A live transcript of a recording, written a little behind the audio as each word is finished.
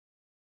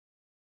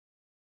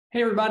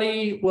Hey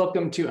everybody,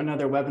 welcome to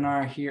another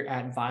webinar here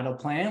at Vital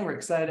Plan. We're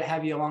excited to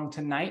have you along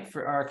tonight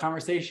for our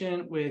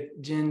conversation with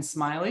Jen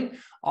Smiley,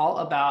 all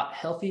about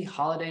healthy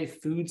holiday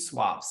food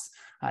swaps.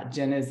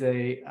 Jen is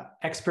a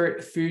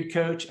expert food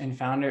coach and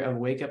founder of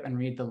Wake Up and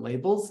Read the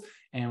Labels.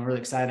 And we're really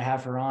excited to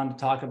have her on to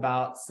talk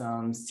about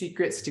some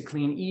secrets to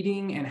clean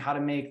eating and how to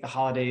make the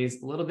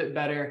holidays a little bit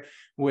better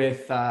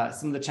with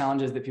some of the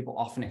challenges that people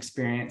often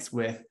experience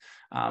with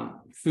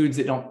foods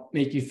that don't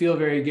make you feel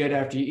very good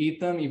after you eat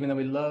them, even though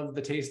we love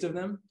the taste of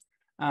them.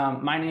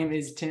 My name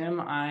is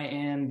Tim. I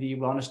am the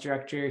wellness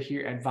director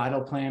here at Vital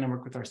Plan. I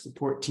work with our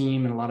support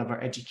team and a lot of our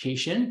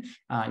education.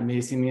 You may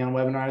have seen me on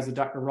webinars with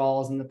Dr.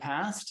 Rawls in the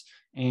past,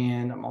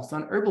 and I'm also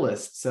an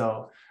herbalist.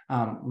 So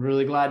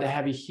really glad to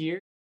have you here.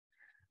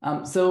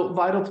 So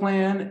Vital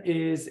Plan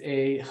is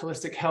a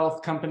holistic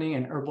health company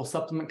and herbal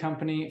supplement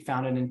company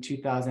founded in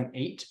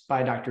 2008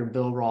 by Dr.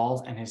 Bill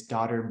Rawls and his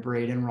daughter,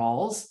 Braden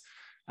Rawls.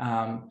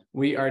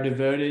 We are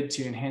devoted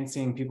to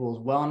enhancing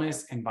people's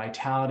wellness and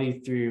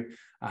vitality through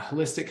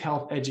holistic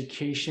health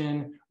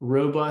education,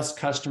 robust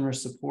customer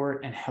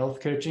support and health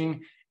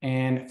coaching,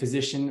 and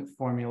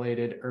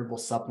physician-formulated herbal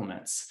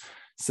supplements.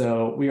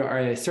 So we are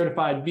a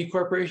certified B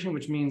Corporation,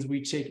 which means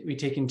we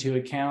take into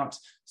account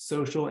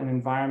social and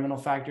environmental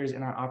factors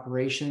in our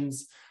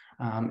operations.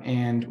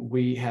 And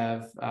we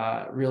have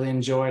really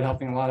enjoyed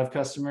helping a lot of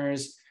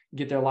customers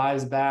get their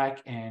lives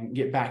back and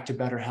get back to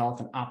better health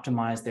and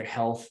optimize their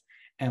health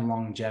and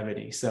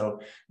longevity. So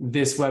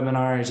this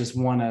webinar is just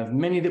one of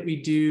many that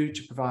we do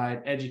to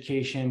provide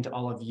education to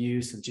all of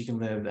you so that you can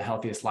live the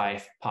healthiest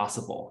life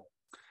possible.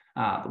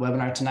 The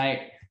webinar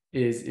tonight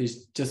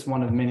is just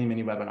one of many,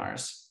 many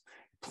webinars.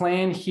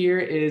 Plan here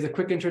is a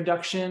quick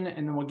introduction,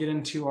 and then we'll get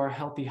into our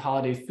healthy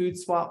holiday food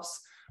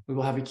swaps. We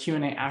will have a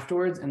Q&A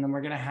afterwards, and then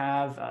we're going to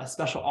have a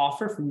special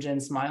offer from Jen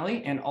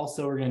Smiley, and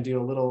also we're going to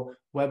do a little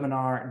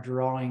webinar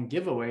drawing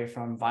giveaway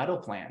from Vital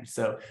Plan.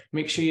 So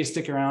make sure you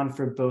stick around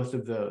for both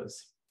of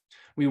those.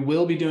 We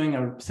will be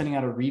sending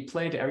out a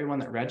replay to everyone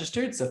that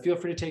registered, so feel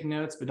free to take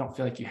notes, but don't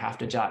feel like you have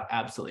to jot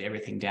absolutely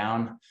everything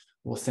down.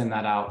 We'll send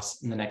that out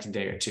in the next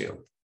day or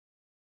two.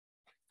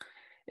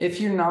 If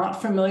you're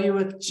not familiar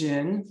with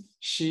Jen,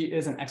 she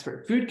is an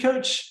expert food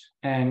coach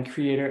and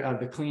creator of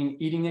the Clean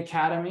Eating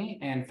Academy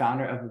and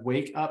founder of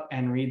Wake Up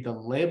and Read the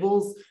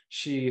Labels.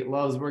 She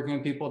loves working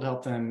with people to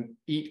help them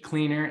eat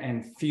cleaner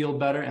and feel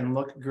better and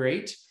look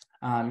great.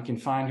 You can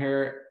find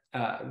her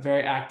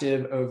very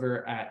active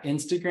over at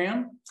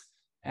Instagram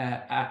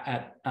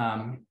at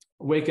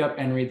Wake Up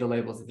and Read the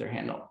Labels is their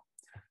handle.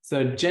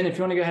 So Jen, if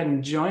you want to go ahead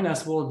and join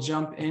us, we'll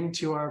jump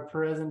into our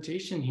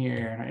presentation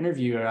here, our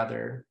interview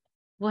rather.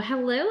 Well,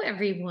 hello,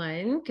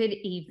 everyone. Good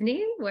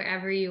evening,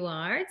 wherever you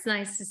are. It's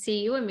nice to see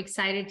you. I'm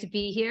excited to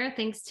be here.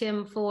 Thanks,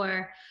 Tim,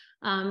 for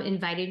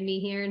inviting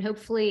me here. And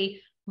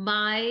hopefully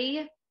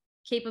my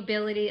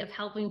capability of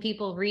helping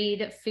people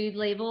read food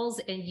labels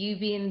and you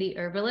being the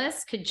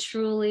herbalist could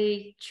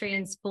truly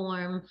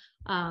transform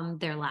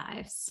their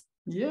lives.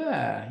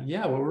 Yeah.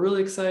 Well, we're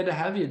really excited to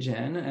have you,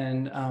 Jen,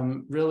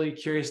 and really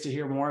curious to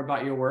hear more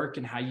about your work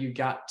and how you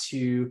got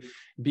to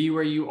be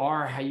where you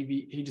are, how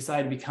you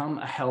decided to become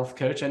a health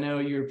coach. I know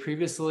you were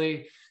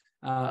previously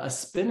a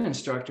spin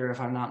instructor,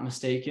 if I'm not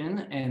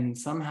mistaken, and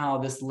somehow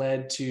this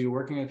led to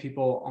working with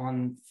people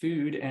on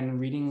food and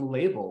reading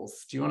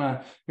labels. Do you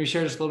want to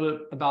share just a little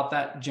bit about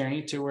that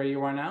journey to where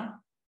you are now?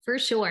 For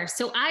sure.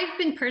 So I've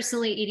been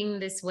personally eating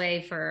this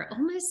way for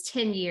almost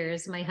 10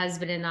 years, my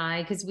husband and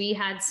I, because we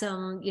had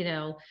some,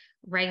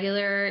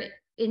 regular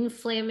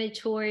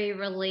inflammatory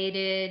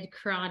related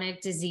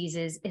chronic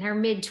diseases in our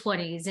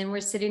mid-20s. And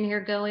we're sitting here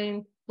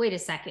going, wait a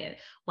second,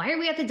 why are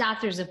we at the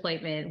doctor's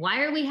appointment?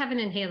 Why are we having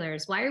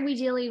inhalers? Why are we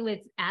dealing with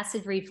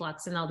acid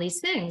reflux and all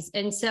these things?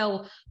 And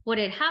so what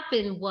had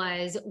happened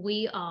was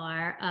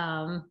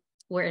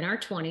we're in our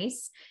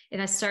 20s and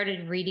I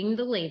started reading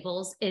the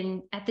labels.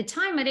 And at the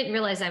time, I didn't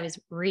realize I was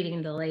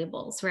reading the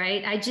labels,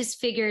 right? I just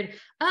figured,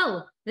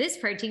 oh, this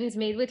protein is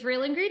made with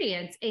real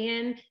ingredients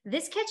and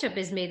this ketchup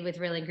is made with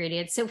real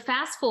ingredients. So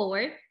fast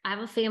forward, I have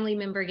a family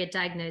member get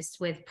diagnosed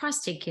with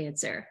prostate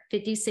cancer,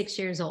 56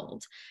 years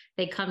old.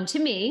 They come to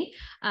me.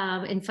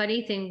 And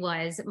funny thing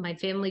was my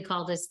family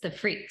called us the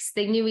freaks.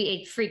 They knew we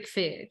ate freak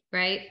food,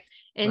 right?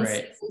 And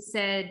Right. So he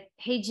said,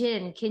 hey,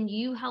 Jen, can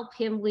you help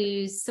him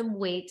lose some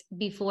weight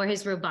before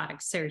his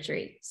robotic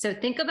surgery? So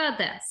think about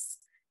this.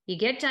 You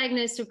get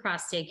diagnosed with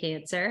prostate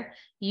cancer.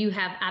 You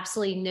have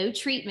absolutely no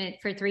treatment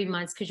for 3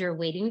 months because you're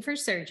waiting for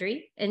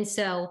surgery. And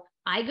so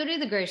I go to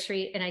the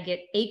grocery and I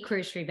get 8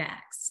 grocery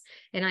bags.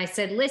 And I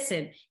said,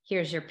 listen,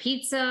 here's your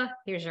pizza,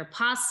 here's your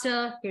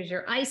pasta, here's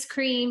your ice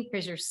cream,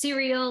 here's your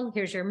cereal,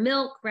 here's your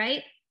milk,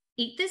 right?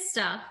 Eat this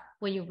stuff.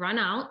 When you run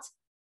out,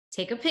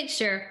 take a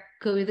picture,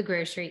 go to the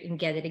grocery and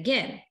get it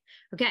again.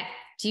 Okay.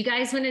 Do you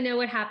guys want to know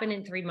what happened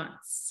in 3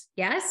 months?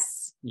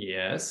 Yes?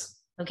 Yes.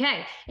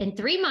 Okay. In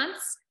 3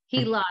 months,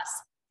 he lost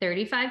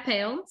 35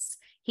 pounds.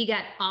 He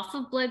got off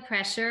of blood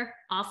pressure,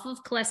 off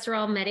of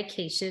cholesterol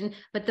medication.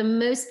 But the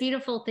most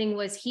beautiful thing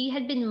was he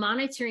had been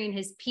monitoring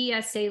his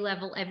PSA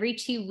level every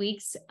 2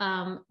 weeks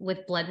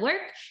with blood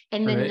work,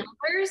 and the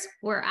numbers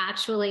were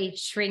actually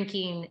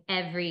shrinking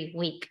every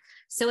week.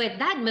 So at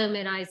that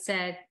moment, I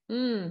said,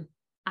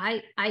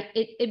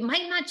 it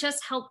might not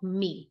just help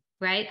me,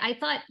 right? I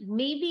thought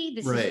maybe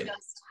this is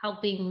just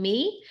helping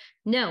me.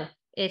 No,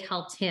 it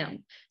helped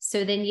him.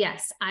 So then,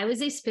 yes, I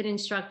was a spin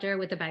instructor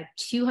with about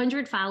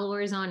 200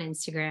 followers on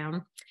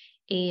Instagram.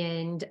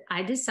 And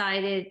I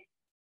decided,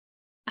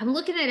 I'm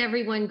looking at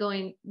everyone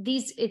going,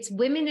 it's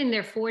women in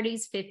their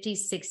 40s,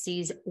 50s,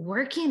 60s,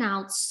 working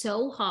out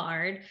so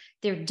hard.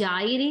 They're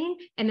dieting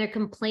and they're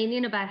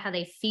complaining about how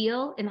they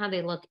feel and how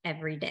they look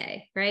every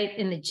day, right?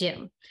 In the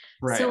gym.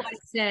 Right. So I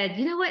said,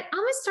 you know what? I'm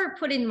going to start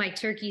putting my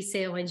turkey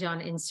sandwich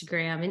on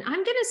Instagram, and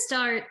I'm going to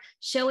start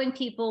showing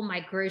people my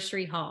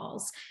grocery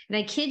hauls. And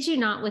I kid you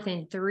not,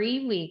 within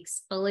 3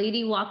 weeks, a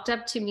lady walked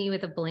up to me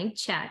with a blank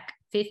check,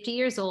 50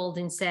 years old,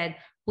 and said,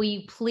 will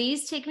you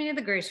please take me to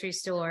the grocery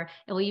store,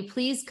 and will you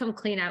please come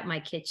clean out my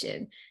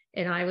kitchen?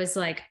 And I was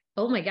like,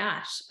 oh my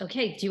gosh,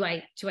 okay, do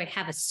I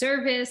have a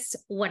service?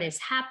 What is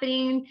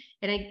happening?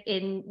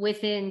 And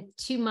within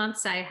 2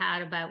 months, I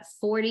had about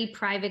 40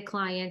 private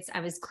clients. I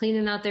was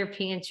cleaning out their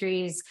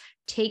pantries,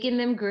 taking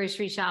them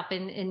grocery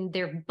shopping, and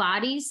their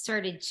bodies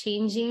started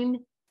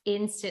changing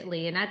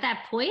instantly. And at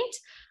that point,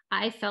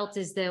 I felt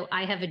as though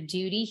I have a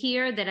duty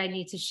here that I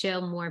need to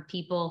show more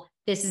people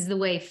this is the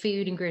way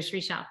food and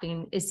grocery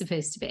shopping is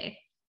supposed to be.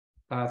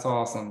 That's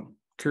awesome.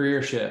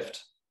 Career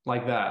shift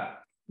like that.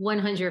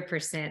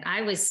 100%.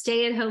 I was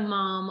stay-at-home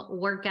mom,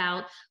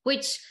 workout,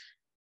 which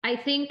I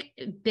think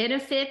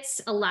benefits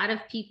a lot of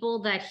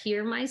people that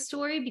hear my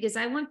story, because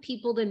I want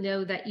people to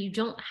know that you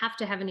don't have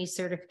to have any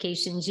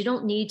certifications. You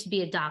don't need to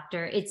be a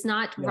doctor. It's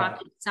not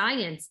rocket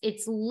science.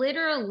 It's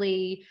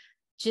literally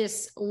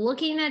just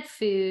looking at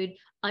food,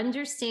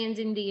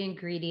 understanding the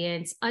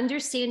ingredients,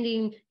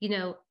 understanding,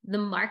 the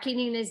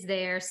marketing is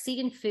there,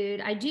 seeing food.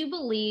 I do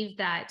believe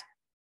that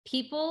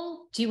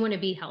people do want to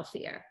be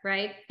healthier,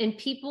 right? And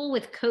people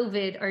with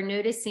COVID are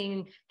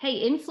noticing, hey,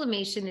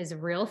 inflammation is a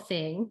real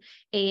thing.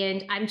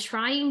 And I'm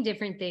trying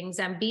different things.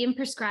 I'm being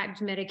prescribed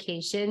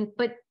medication,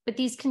 but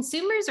these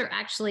consumers are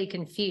actually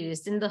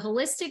confused. In the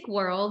holistic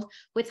world,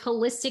 with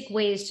holistic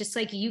ways, just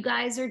like you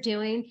guys are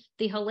doing,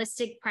 the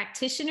holistic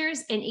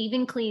practitioners and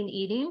even clean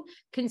eating,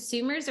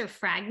 consumers are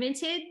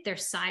fragmented, they're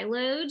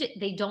siloed,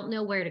 they don't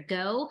know where to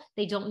go,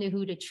 they don't know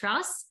who to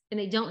trust, and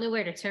they don't know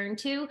where to turn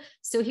to.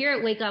 So here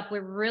at Wake Up, we're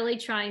really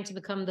trying to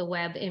become the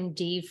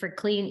WebMD for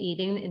clean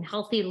eating and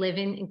healthy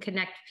living, and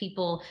connect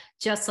people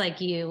just like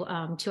you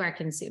to our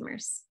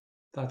consumers.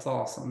 That's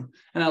awesome.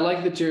 And I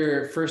like that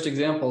your first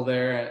example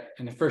there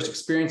and the first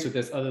experience with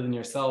this other than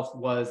yourself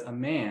was a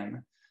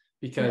man,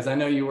 because I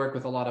know you work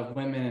with a lot of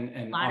women,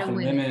 and often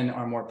women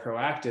are more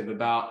proactive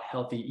about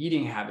healthy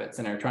eating habits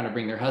and are trying to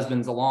bring their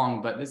husbands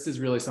along, but this is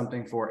really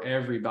something for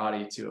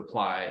everybody to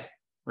apply,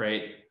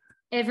 right?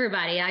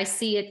 Everybody. I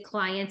see it,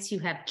 clients who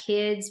have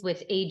kids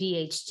with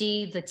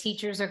ADHD. The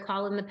teachers are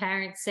calling the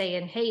parents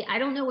saying, hey, I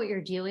don't know what you're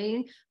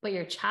doing, but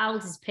your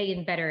child is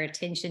paying better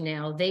attention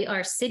now. They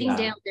are sitting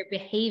down, they're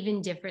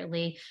behaving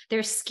differently.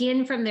 Their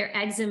skin from their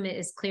eczema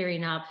is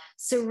clearing up.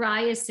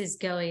 Psoriasis is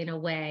going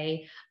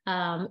away.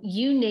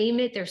 You name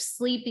it, they're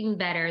sleeping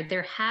better.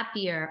 They're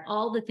happier,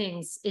 all the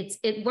things.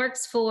 It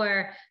works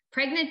for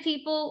pregnant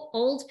people,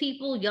 old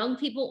people, young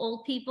people,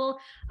 old people.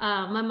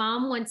 My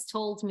mom once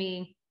told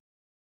me,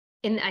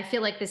 and I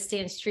feel like this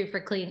stands true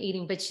for clean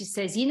eating, but she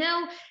says,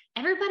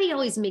 everybody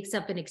always makes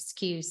up an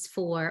excuse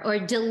for or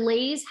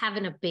delays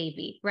having a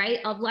baby, right?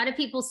 A lot of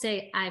people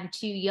say, I'm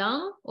too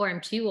young, or I'm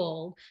too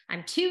old,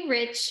 I'm too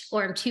rich,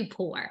 or I'm too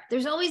poor.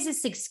 There's always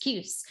this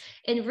excuse.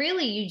 And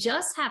really, you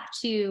just have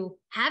to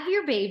have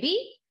your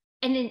baby,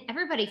 and then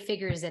everybody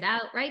figures it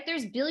out, right?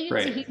 There's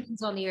billions of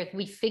humans on the earth.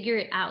 We figure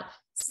it out.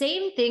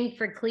 Same thing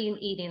for clean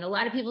eating. A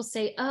lot of people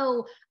say,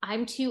 oh,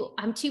 I'm too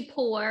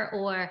poor,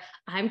 or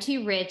I'm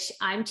too rich,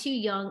 I'm too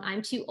young,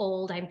 I'm too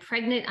old, I'm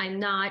pregnant, I'm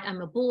not,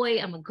 I'm a boy,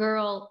 I'm a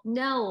girl.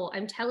 No,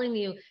 I'm telling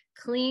you,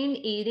 clean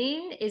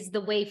eating is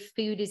the way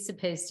food is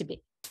supposed to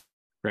be.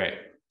 Right.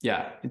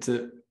 Yeah. It's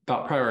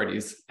about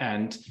priorities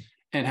and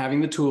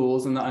having the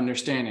tools and the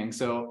understanding.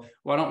 So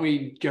why don't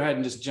we go ahead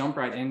and just jump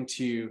right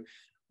into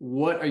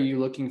what are you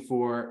looking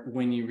for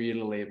when you read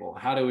a label?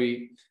 How do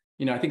we,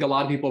 I think a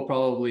lot of people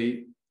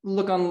probably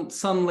look on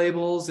some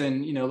labels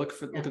and, look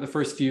at the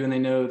first few, and they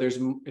know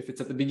if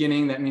it's at the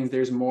beginning, that means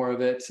there's more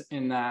of it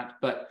in that.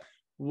 But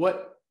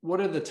what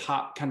are the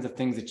top kinds of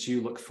things that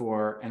you look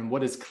for, and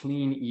what does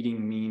clean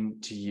eating mean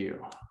to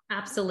you?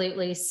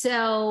 Absolutely.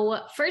 So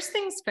first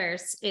things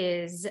first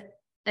is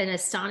an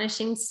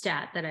astonishing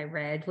stat that I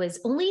read was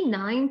only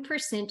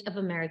 9% of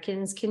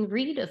Americans can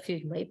read a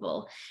food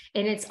label.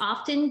 And it's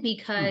often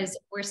because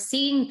we're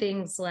seeing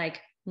things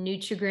like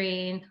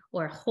Nutri-Grain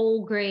or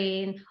whole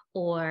grain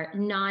or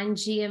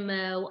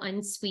non-GMO,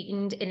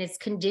 unsweetened, and it's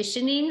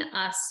conditioning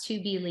us to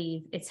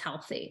believe it's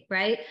healthy,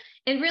 right?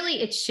 And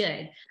really it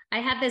should. I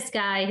have this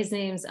guy, his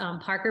name's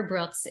Parker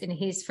Brooks, and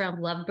he's from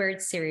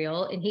Lovebird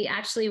Cereal, and he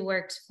actually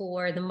worked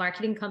for the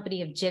marketing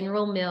company of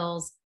General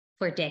Mills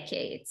for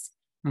decades.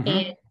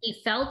 And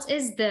he felt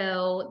as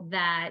though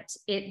that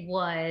it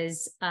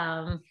was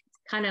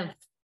kind of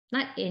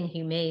not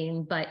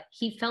inhumane, but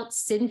he felt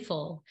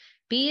sinful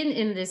being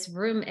in this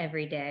room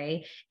every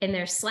day, and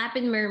they're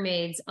slapping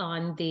mermaids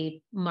on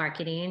the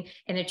marketing,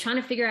 and they're trying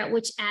to figure out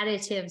which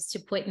additives to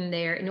put in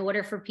there in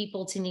order for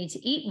people to need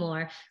to eat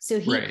more. So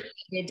he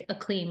created a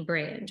clean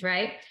brand,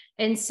 right?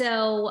 And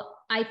so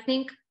I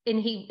think, and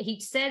he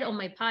said on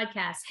my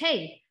podcast,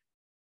 hey,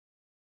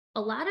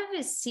 a lot of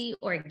us see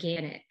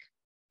organic,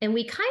 and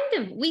we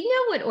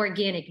know what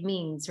organic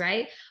means,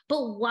 right?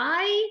 But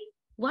why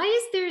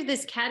is there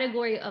this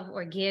category of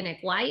organic?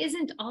 Why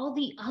isn't all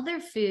the other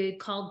food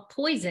called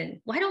poison?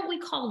 Why don't we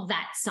call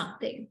that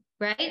something,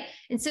 right?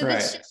 And so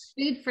that's just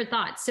food for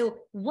thought. So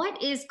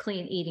what is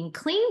clean eating?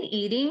 Clean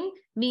eating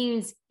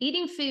means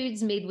eating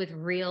foods made with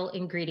real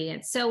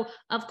ingredients. So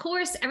of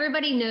course,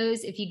 everybody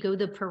knows if you go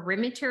the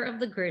perimeter of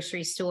the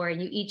grocery store and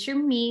you eat your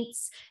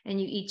meats and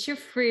you eat your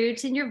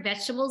fruits and your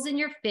vegetables and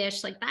your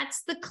fish, like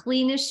that's the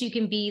cleanest you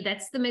can be.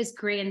 That's the most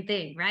grand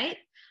thing, right?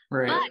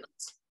 But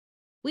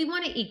we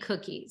want to eat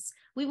cookies.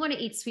 We want to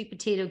eat sweet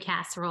potato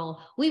casserole.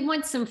 We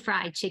want some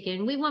fried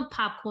chicken. We want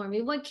popcorn.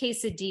 We want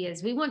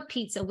quesadillas. We want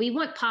pizza. We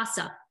want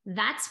pasta.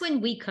 That's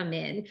when we come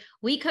in.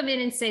 We come in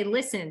and say,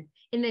 listen,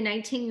 in the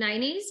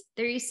 1990s,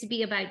 there used to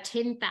be about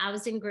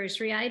 10,000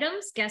 grocery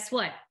items. Guess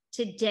what?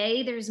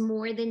 Today, there's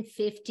more than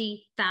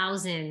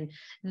 50,000.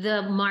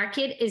 The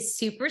market is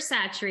super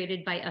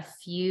saturated by a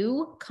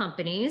few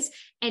companies,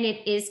 and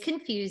it is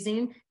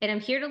confusing. And I'm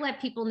here to let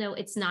people know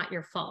it's not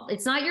your fault.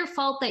 It's not your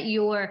fault that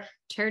you're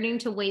turning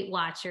to Weight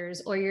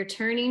Watchers or you're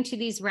turning to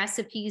these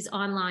recipes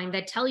online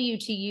that tell you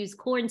to use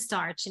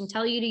cornstarch and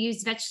tell you to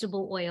use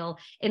vegetable oil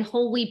and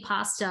whole wheat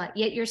pasta,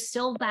 yet you're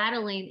still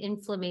battling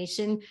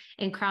inflammation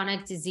and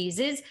chronic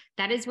diseases.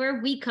 That is where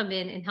we come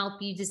in and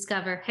help you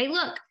discover, hey,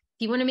 look,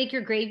 if you want to make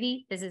your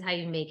gravy, this is how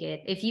you make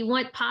it. If you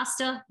want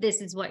pasta,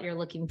 this is what you're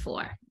looking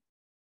for.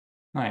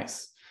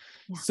 Nice.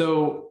 Yeah.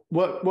 So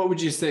what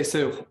would you say?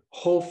 So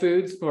whole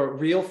foods or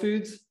real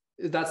foods?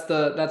 That's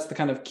the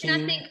kind of key.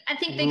 I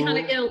think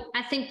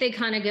they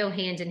kind of go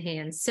hand in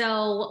hand.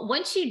 So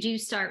once you do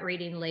start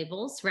reading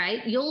labels,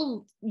 right,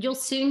 you'll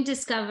soon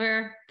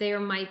discover there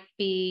might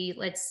be,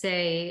 let's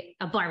say,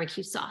 a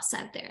barbecue sauce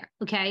out there.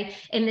 Okay.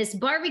 And this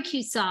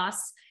barbecue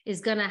sauce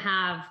is going to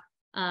have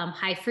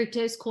high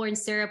fructose corn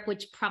syrup,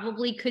 which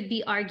probably could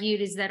be argued,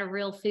 is that a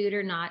real food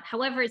or not?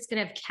 However, it's going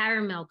to have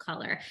caramel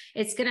color.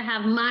 It's going to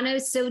have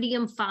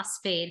monosodium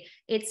phosphate.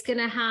 It's going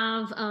to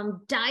have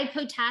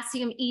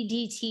dipotassium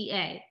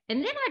EDTA.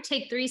 And then I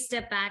take three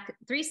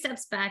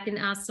steps back and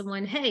ask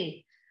someone,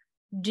 hey,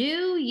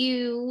 do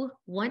you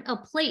want a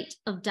plate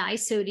of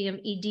disodium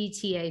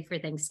EDTA for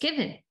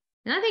Thanksgiving?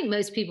 And I think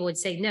most people would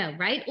say no,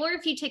 right? Or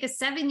if you take a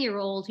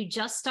 7-year-old who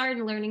just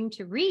started learning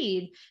to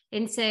read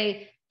and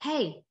say,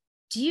 hey,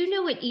 do you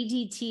know what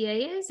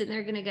EDTA is? And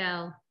they're going to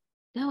go,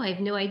 no, I have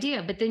no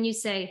idea. But then you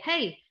say,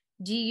 hey,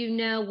 do you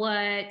know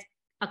what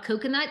a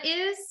coconut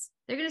is?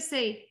 They're going to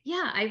say,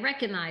 yeah, I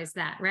recognize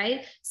that,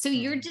 right? So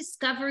you're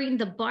discovering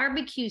the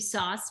barbecue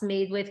sauce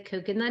made with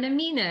coconut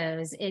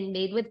aminos and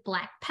made with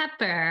black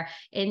pepper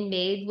and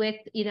made with,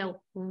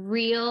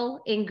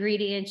 real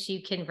ingredients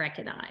you can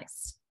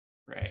recognize.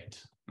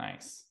 Right.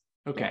 Nice.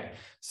 Okay.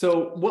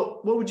 So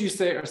what would you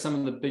say are some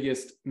of the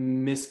biggest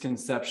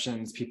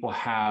misconceptions people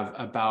have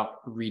about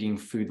reading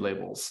food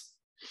labels?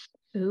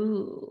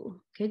 Ooh,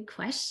 good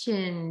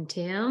question,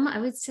 Tim. I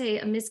would say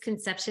a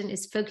misconception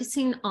is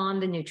focusing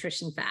on the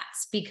nutrition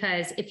facts,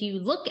 because if you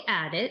look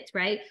at it,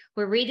 right,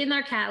 we're reading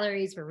our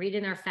calories, we're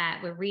reading our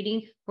fat,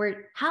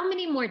 how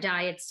many more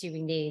diets do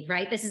we need,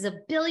 right? This is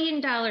 $1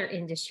 billion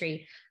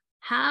industry.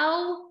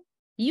 How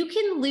you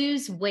can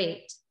lose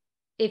weight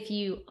if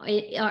you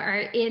are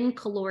in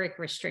caloric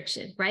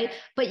restriction, right?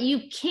 But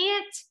you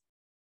can't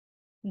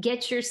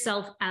get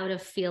yourself out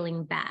of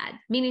feeling bad.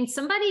 Meaning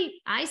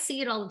I see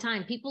it all the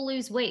time. People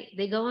lose weight.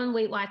 They go on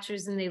Weight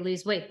Watchers and they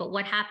lose weight. But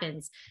what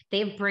happens?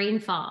 They have brain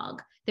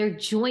fog. Their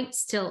joints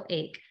still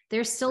ache.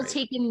 They're still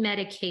taking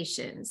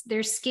medications.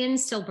 Their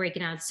skin's still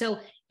breaking out. So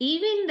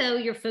even though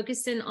you're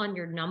focusing on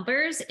your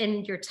numbers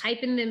and you're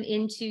typing them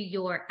into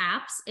your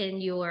apps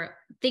and your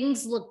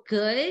things look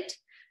good,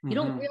 you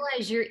don't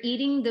realize you're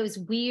eating those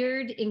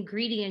weird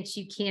ingredients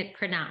you can't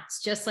pronounce.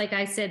 Just like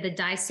I said, the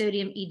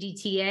disodium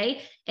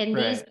EDTA, and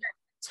these are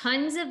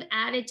tons of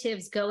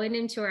additives going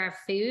into our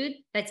food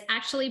that's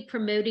actually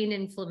promoting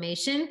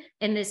inflammation.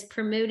 And this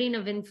promoting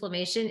of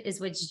inflammation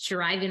is what's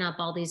driving up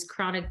all these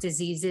chronic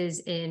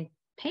diseases and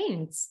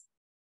pains.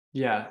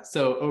 Yeah.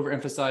 So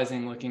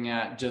overemphasizing, looking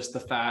at just the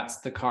fats,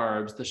 the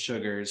carbs, the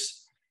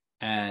sugars,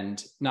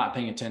 and not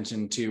paying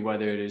attention to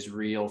whether it is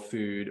real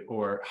food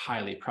or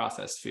highly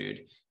processed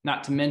food.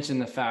 Not to mention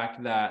the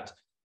fact that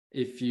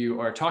if you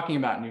are talking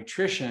about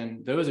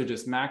nutrition, those are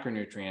just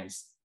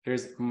macronutrients.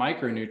 There's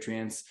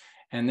micronutrients,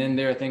 and then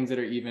there are things that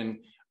are even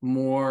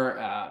more,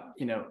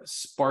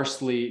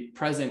 sparsely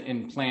present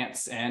in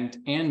plants and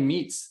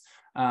meats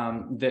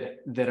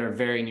that are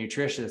very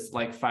nutritious,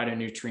 like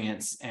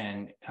phytonutrients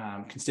and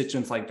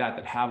constituents like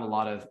that have a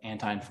lot of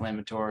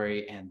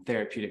anti-inflammatory and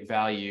therapeutic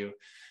value.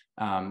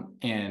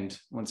 And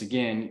once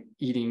again,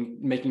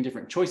 making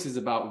different choices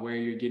about where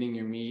you're getting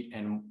your meat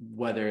and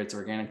whether it's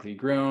organically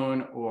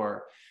grown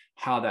or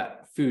how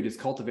that food is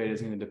cultivated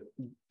is going to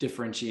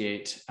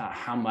differentiate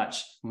how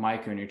much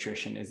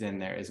micronutrition is in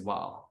there as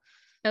well.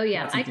 Oh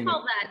yeah, I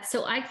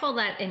call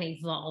that an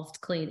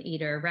evolved clean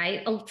eater,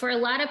 right? For a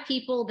lot of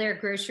people, they're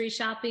grocery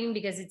shopping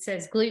because it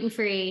says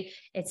gluten-free,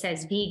 it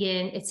says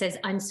vegan, it says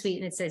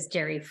unsweetened, it says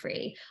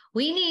dairy-free.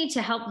 We need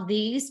to help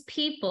these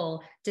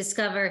people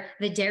discover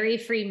the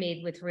dairy-free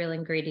made with real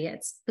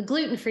ingredients, the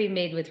gluten-free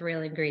made with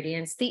real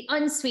ingredients, the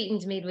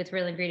unsweetened made with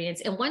real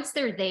ingredients. And once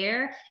they're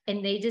there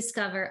and they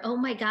discover, oh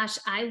my gosh,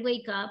 I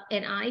wake up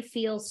and I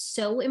feel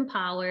so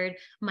empowered,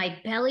 my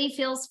belly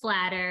feels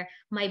flatter,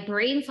 my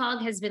brain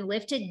fog has been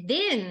lifted,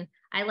 then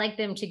I like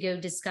them to go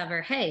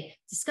discover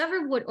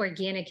what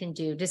organic can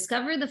do,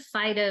 discover the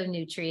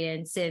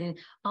phytonutrients and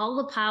all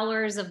the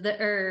powers of the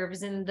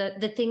herbs and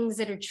the things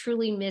that are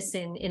truly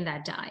missing in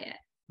that diet.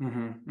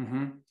 Mm-hmm,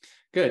 mm-hmm.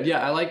 Good.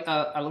 Yeah.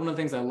 One of the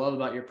things I love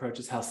about your approach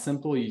is how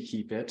simple you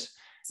keep it.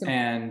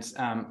 And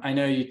I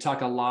know you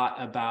talk a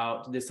lot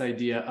about this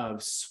idea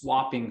of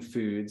swapping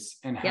foods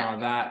and how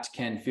that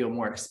can feel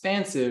more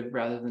expansive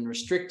rather than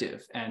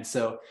restrictive. And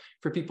so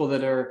for people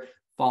that are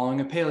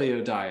following a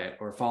paleo diet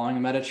or following a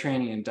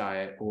Mediterranean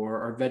diet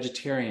or are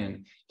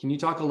vegetarian, can you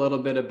talk a little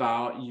bit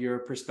about your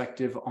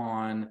perspective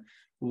on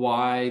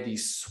why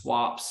these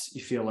swaps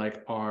you feel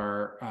like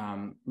are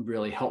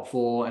really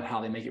helpful and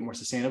how they make it more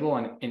sustainable,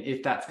 and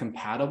if that's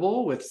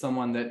compatible with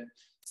someone that,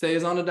 say,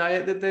 is on a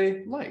diet that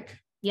they like?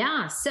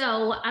 Yeah.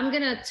 So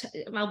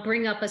I'll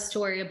bring up a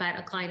story about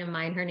a client of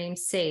mine. Her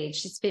name's Sage.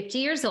 She's 50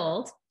 years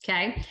old.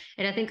 Okay.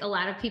 And I think a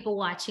lot of people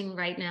watching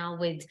right now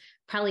would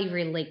probably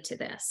relate to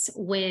this.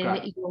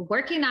 When you're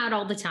working out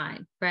all the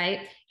time,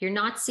 right? You're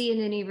not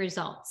seeing any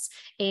results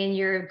and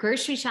you're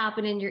grocery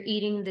shopping and you're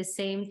eating the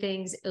same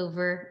things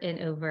over and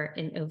over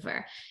and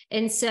over.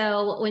 And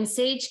so when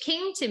Sage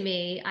came to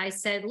me, I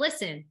said,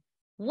 listen,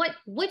 what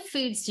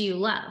foods do you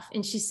love?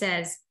 And she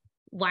says,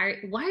 why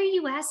are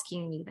you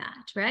asking me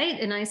that? Right.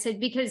 And I said,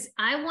 because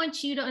I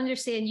want you to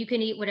understand you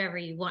can eat whatever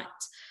you want.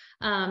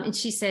 And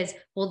she says,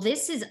 well,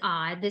 this is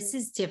odd. This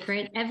is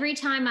different. Every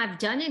time I've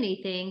done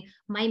anything,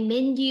 my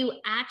menu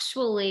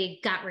actually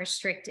got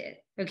restricted.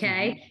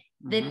 Okay.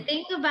 Mm-hmm. The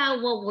thing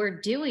about what we're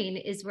doing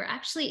is we're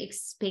actually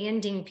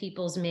expanding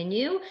people's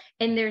menu,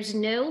 and there's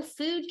no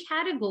food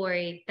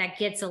category that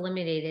gets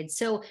eliminated.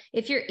 So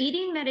if you're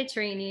eating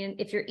Mediterranean,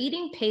 if you're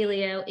eating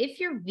paleo, if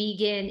you're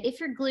vegan, if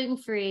you're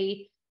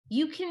gluten-free,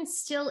 you can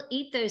still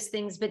eat those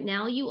things, but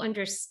now you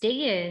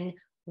understand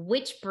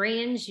which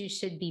brands you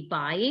should be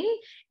buying.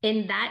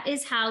 And that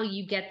is how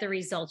you get the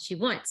results you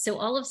want. So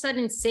all of a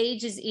sudden,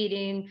 Sage is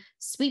eating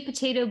sweet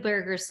potato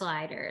burger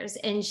sliders,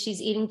 and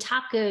she's eating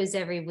tacos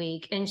every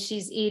week, and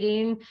she's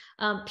eating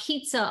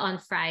pizza on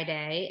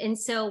Friday. And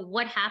so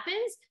what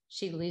happens?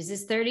 She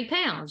loses 30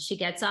 pounds. She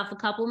gets off a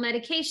couple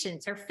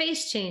medications. Her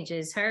face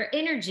changes, her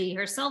energy,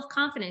 her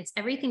self-confidence,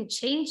 everything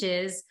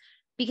changes,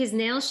 because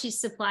now she's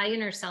supplying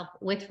herself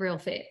with real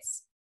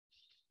foods.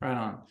 Right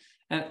on.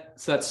 And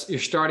so you're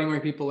starting where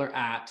people are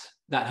at.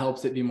 That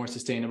helps it be more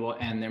sustainable,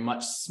 and they're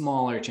much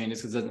smaller changes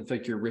because it doesn't feel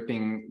like you're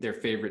ripping their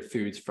favorite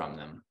foods from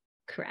them.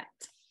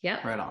 Correct.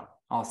 Yep. Right on.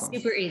 Awesome.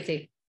 Super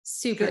easy.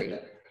 Super easy.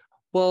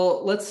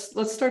 Well, let's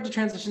start to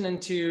transition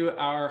into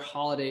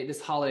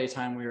this holiday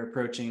time we're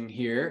approaching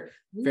here.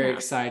 Very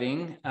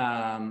exciting.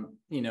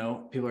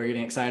 People are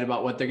getting excited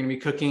about what they're going to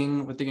be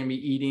cooking, what they're going to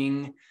be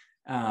eating.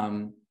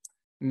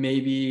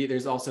 Maybe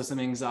there's also some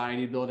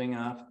anxiety building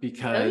up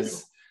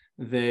because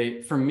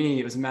for me,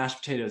 it was mashed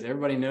potatoes.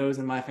 Everybody knows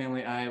in my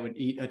family, I would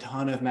eat a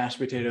ton of mashed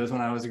potatoes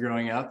when I was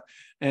growing up.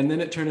 And then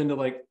it turned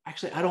into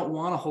actually, I don't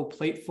want a whole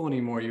plate full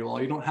anymore, you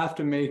all. You don't have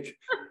to make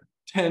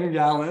 10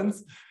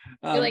 gallons.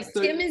 You're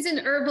Tim is an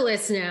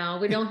herbalist now.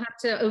 We don't have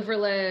to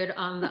overload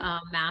on the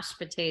mashed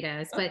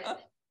potatoes.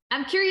 But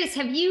I'm curious,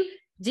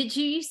 did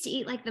you used to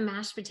eat the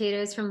mashed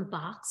potatoes from the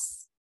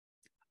box?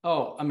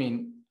 Oh, I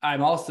mean,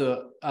 I'm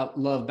also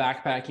love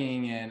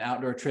backpacking and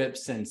outdoor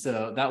trips. And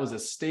so that was a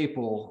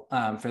staple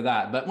for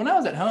that. But when I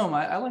was at home,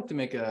 I like to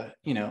make a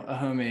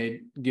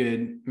homemade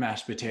good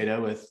mashed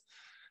potato with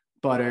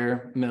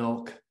butter,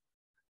 milk,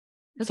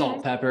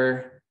 salt,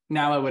 pepper.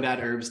 Now I would add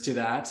herbs to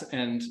that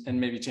and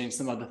maybe change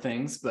some other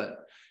things. But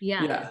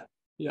yeah.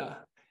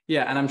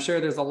 And I'm sure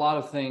there's a lot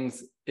of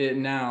things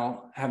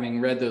now, having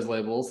read those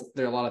labels,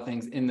 there are a lot of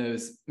things in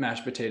those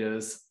mashed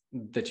potatoes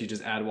that you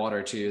just add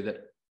water to that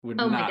would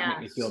not make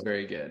me feel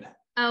very good.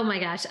 Oh my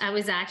gosh. I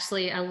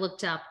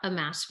looked up a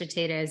mashed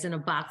potatoes in a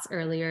box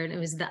earlier, and it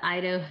was the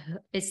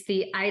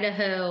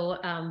Idaho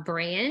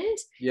brand.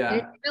 Yeah.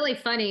 And it's really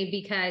funny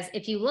because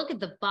if you look at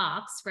the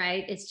box,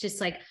 right, it's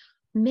just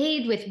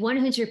made with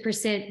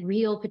 100%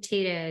 real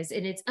potatoes,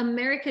 and it's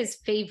America's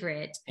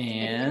favorite.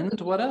 And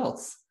what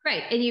else?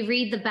 Right. And you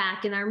read the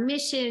back, and our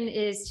mission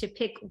is to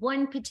pick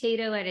one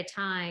potato at a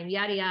time,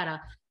 yada,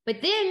 yada.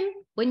 But then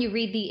when you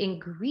read the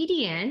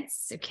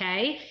ingredients,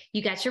 okay,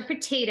 you got your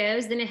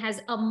potatoes, then it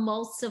has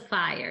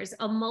emulsifiers.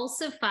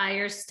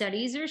 Emulsifiers,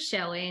 studies are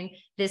showing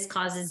this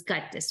causes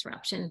gut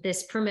disruption.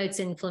 This promotes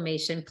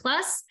inflammation.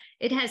 Plus,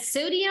 it has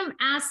sodium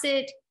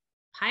acid,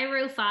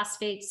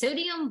 pyrophosphate,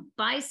 sodium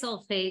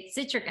bisulfate,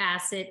 citric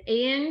acid,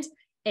 and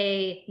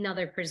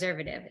another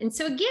preservative. And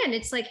so again,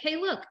 it's like, hey,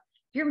 look,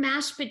 your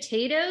mashed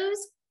potatoes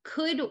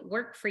could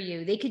work for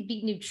you. They could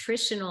be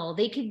nutritional.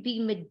 They could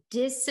be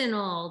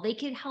medicinal. They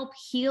could help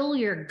heal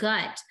your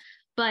gut.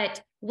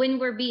 But when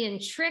we're being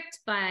tricked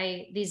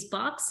by these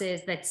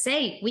boxes that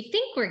say, we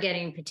think we're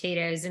getting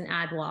potatoes and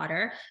add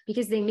water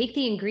because they make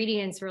the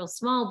ingredients real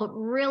small, but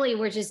really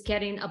we're just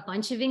getting a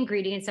bunch of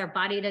ingredients our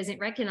body doesn't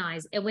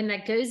recognize. And when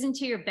that goes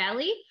into your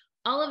belly,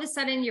 all of a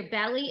sudden your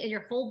belly and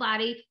your whole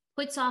body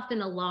puts off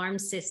an alarm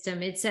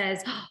system. It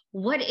says, oh,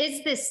 what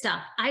is this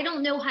stuff? I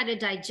don't know how to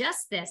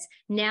digest this.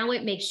 Now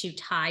it makes you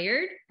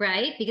tired,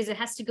 right? Because it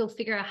has to go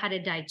figure out how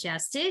to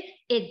digest it.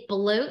 It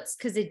bloats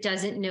because it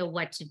doesn't know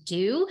what to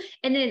do.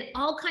 And then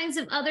all kinds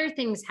of other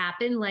things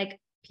happen, like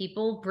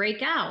people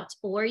break out,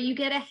 or you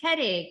get a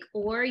headache,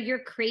 or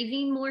you're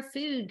craving more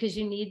food because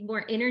you need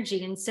more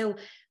energy. And so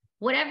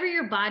whatever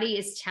your body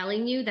is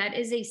telling you, that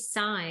is a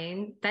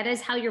sign. That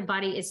is how your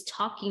body is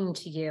talking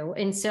to you.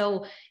 And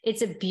so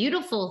it's a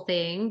beautiful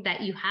thing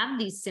that you have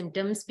these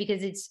symptoms,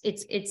 because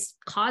it's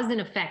cause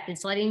and effect.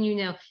 It's letting you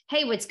know,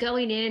 hey, what's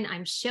going in?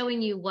 I'm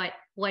showing you what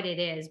it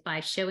is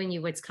by showing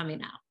you what's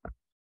coming out.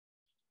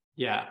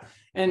 Yeah.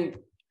 And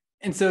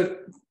so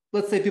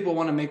let's say people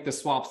want to make the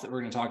swaps that we're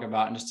going to talk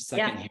about in just a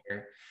second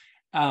here.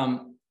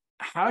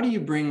 How do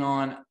you bring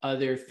on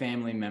other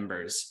family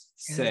members,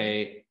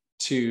 say,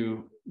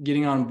 to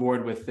getting on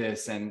board with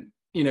this? And,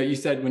 you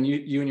said when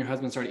you and your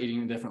husband started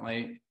eating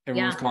differently,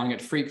 everyone's calling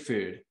it freak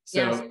food.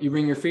 So you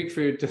bring your freak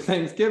food to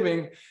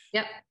Thanksgiving.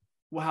 Yep.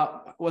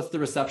 Wow. What's the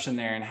reception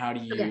there, and how do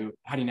you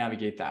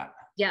navigate that?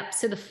 Yep.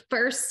 So the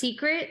first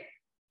secret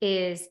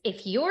is,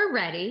 if you're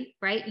ready,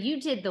 right? You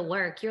did the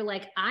work. You're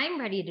like, I'm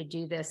ready to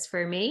do this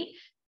for me.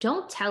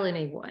 Don't tell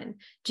anyone.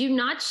 Do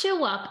not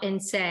show up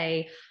and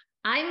say,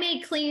 I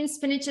made clean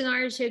spinach and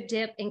artichoke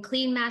dip and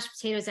clean mashed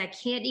potatoes. I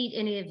can't eat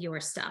any of your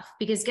stuff,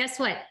 because guess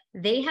what?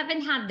 They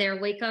haven't had their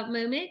wake up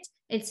moment.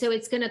 And so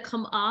it's going to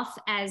come off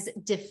as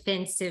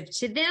defensive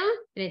to them,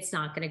 and it's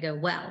not going to go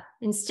well.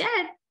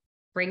 Instead,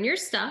 bring your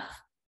stuff.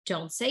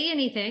 Don't say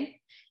anything.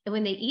 And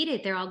when they eat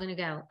it, they're all going to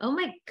go, oh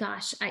my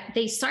gosh,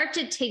 they start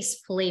to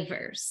taste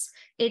flavors.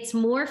 It's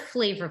more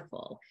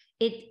flavorful.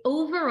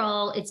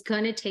 Overall, it's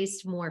going to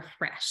taste more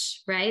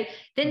fresh, right?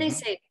 Then they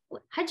say,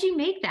 how'd you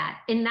make that?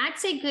 And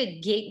that's a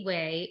good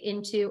gateway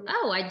into,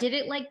 oh, I did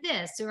it like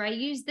this, or I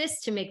use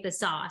this to make the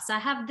sauce. I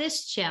have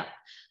this chip.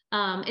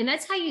 And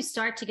that's how you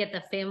start to get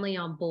the family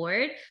on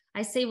board.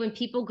 I say when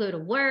people go to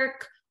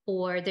work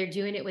or they're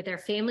doing it with their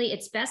family,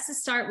 it's best to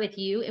start with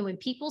you. And when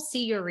people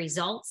see your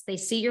results, they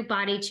see your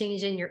body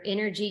changing, your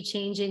energy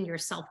changing, your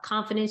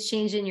self-confidence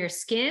changing, your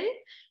skin,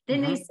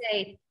 then they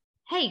say,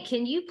 hey,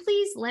 can you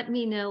please let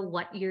me know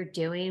what you're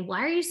doing?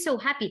 Why are you so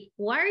happy?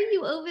 Why are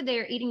you over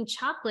there eating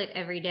chocolate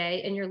every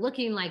day and you're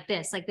looking like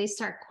this? Like, they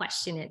start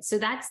questioning it. So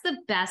that's the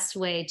best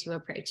way to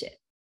approach it.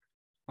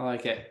 I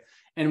like it.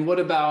 And what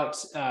about,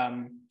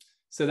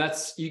 so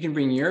you can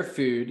bring your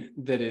food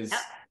that is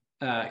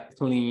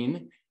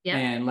clean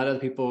and let other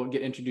people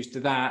get introduced to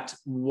that.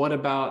 What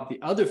about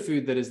the other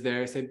food that is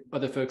there? Say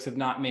other folks have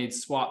not made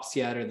swaps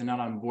yet, or they're not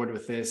on board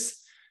with this.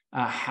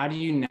 How do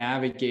you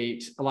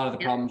navigate a lot of the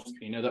problems,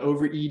 the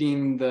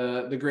overeating,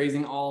 the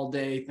grazing all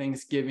day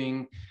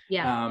Thanksgiving,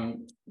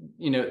 the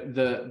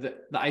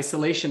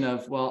isolation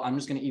of, well, I'm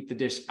just going to eat the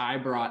dish I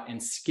brought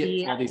and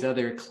skip all these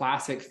other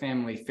classic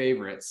family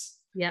favorites.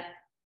 Yep.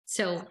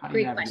 So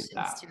great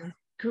questions, too.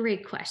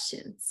 Great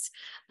questions.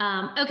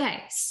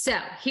 Okay. So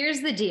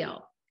here's the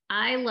deal.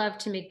 I love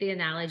to make the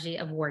analogy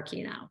of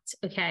working out.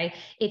 Okay.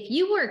 If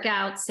you work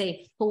out,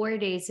 say 4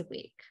 days a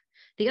week,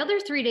 the other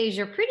 3 days,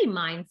 you're pretty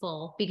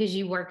mindful because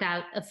you work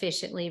out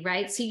efficiently,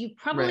 right? So you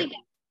probably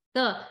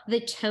get the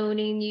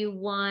toning you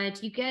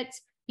want. You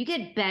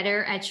get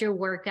better at your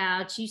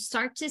workouts. You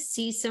start to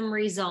see some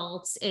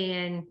results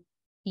and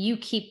you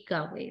keep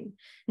going.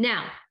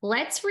 Now,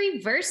 let's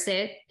reverse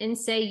it and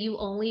say you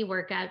only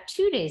work out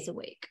 2 days a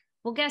week.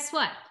 Well, guess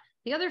what?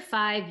 The other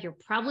 5, you're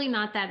probably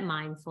not that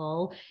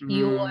mindful.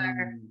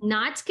 You're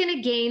not going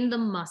to gain the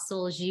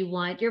muscles you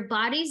want. Your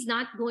body's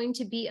not going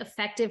to be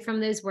effective from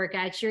those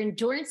workouts. Your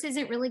endurance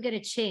isn't really going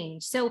to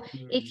change. So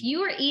if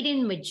you are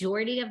eating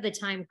majority of the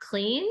time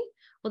clean,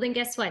 well, then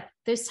guess what?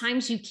 Those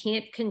times you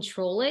can't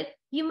control it,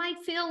 you might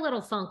feel a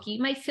little funky.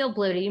 You might feel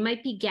bloated. You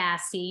might be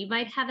gassy. You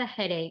might have a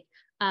headache.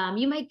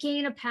 You might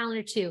gain a pound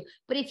or 2.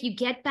 But if you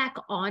get back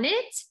on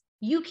it,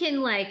 you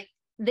can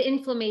the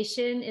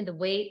inflammation and the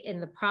weight and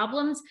the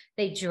problems,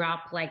 they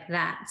drop like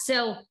that.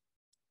 So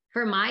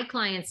for my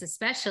clients,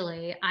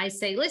 especially, I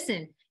say,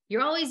 listen,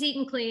 you're always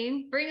eating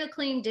clean, bring a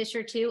clean dish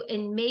or two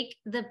and make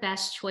the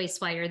best choice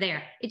while you're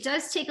there. It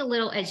does take a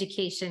little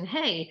education.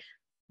 Hey,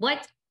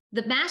 what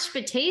the mashed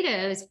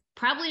potatoes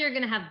probably are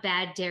going to have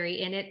bad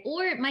dairy in it,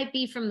 or it might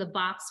be from the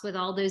box with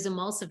all those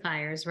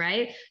emulsifiers,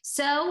 right?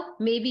 So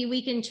maybe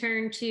we can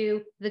turn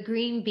to the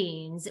green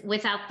beans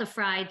without the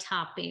fried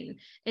topping.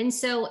 And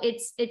so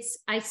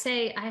I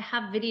say, I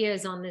have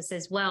videos on this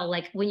as well.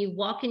 Like when you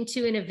walk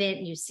into an event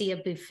and you see a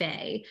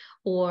buffet,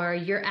 or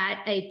you're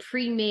at a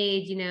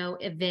pre-made,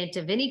 event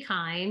of any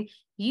kind,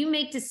 you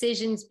make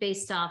decisions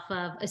based off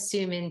of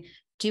assuming,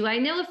 do I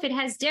know if it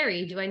has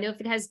dairy? Do I know if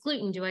it has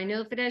gluten? Do I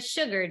know if it has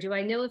sugar? Do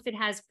I know if it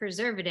has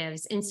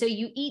preservatives? And so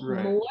you eat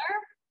more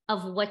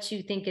of what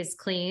you think is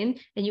clean,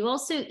 and you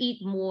also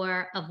eat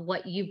more of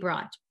what you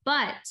brought.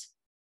 But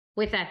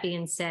with that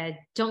being said,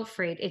 don't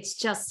fret. It's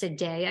just a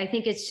day. I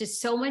think it's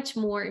just so much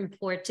more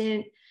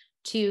important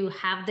to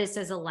have this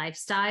as a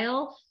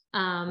lifestyle,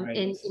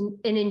 and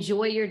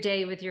enjoy your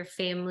day with your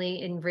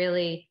family and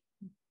really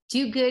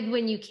do good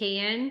when you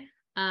can.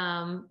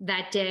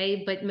 That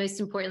day, but most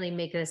importantly,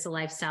 make this a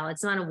lifestyle.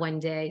 It's not a one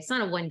day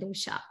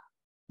shop.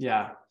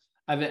 Yeah.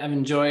 I've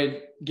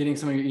enjoyed getting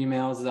some of your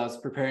emails as I was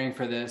preparing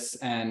for this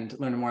and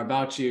learning more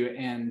about you.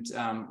 And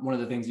one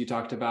of the things you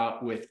talked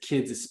about with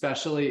kids,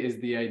 especially, is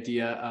the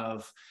idea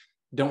of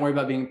don't worry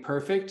about being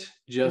perfect,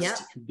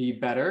 just be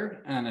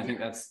better. And I think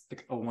that's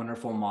like a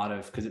wonderful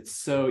motto, because it's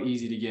so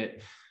easy to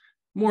get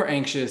more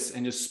anxious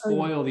and just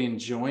spoil the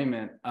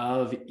enjoyment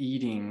of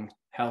eating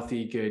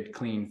healthy, good,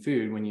 clean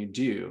food when you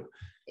do.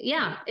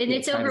 Yeah. And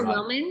it's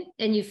overwhelming,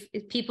 and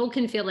people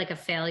can feel like a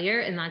failure.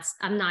 And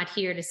I'm not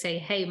here to say,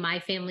 hey, my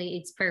family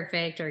eats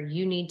perfect or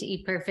you need to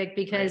eat perfect,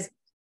 because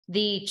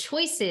the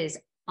choices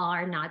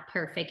are not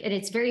perfect. And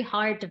it's very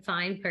hard to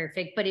find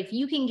perfect. But if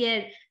you can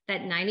get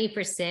that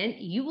 90%,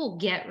 you will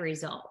get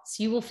results.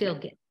 You will feel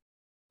good.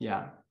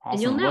 Yeah. Awesome.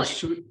 And you'll know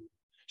should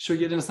we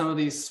get into some of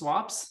these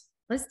swaps?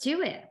 Let's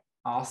do it.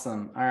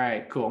 Awesome. All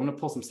right, cool. I'm going to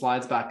pull some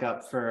slides back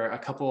up for a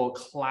couple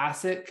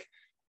classic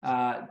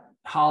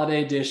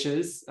holiday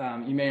dishes.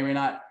 You may or may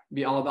not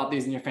be all about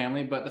these in your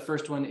family, but the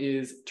first one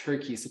is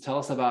turkey. So tell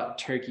us about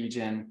turkey,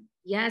 Jen.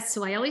 Yes.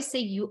 So I always say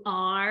you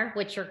are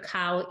what your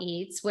cow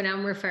eats when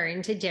I'm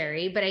referring to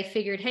dairy, but I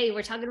figured, hey,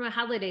 we're talking about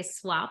holiday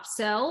swap.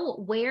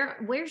 So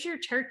where's your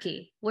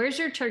turkey? Where's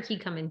your turkey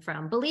coming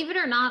from? Believe it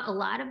or not, a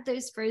lot of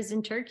those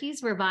frozen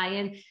turkeys we're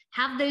buying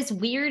have those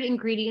weird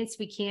ingredients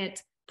we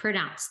can't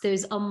pronounce,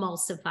 those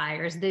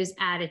emulsifiers, those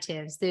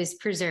additives, those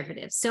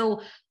preservatives.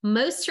 So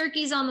most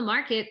turkeys on the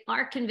market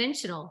are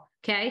conventional.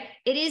 Okay.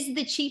 It is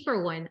the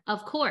cheaper one,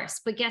 of course,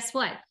 but guess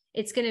what?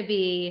 It's going to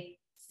be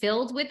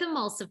filled with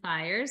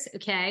emulsifiers.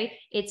 Okay.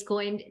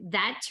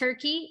 That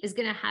turkey is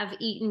going to have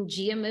eaten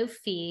GMO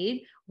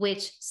feed,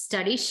 which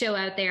studies show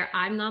out there.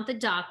 I'm not the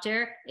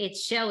doctor.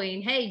 It's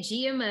showing, hey,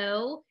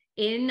 GMO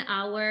in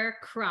our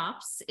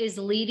crops is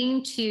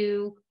leading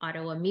to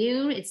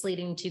autoimmune. It's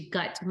leading to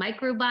gut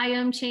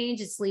microbiome change.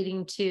 It's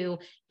leading to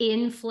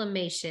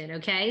inflammation.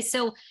 Okay.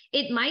 So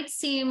it might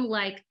seem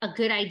like a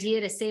good idea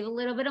to save a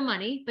little bit of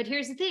money, but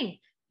here's the thing.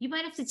 You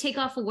might have to take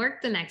off of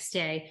work the next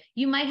day.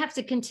 You might have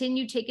to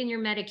continue taking your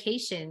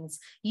medications.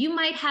 You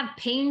might have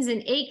pains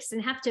and aches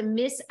and have to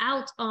miss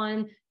out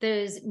on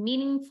those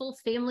meaningful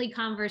family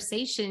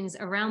conversations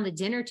around the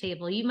dinner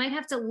table. You might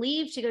have to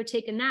leave to go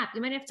take a nap.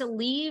 You might have to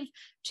leave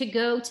to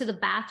go to the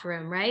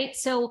bathroom, right?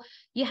 So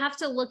you have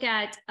to look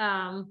at,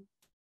 I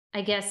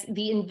guess,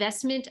 the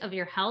investment of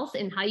your health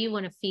and how you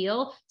want to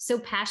feel. So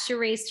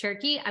pasture-raised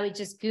turkey, I would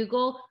just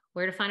Google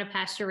where to find a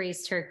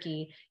pasture-raised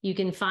turkey. You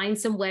can find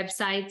some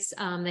websites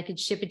that could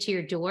ship it to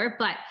your door,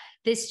 but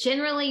this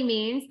generally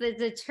means that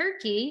the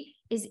turkey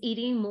is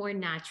eating more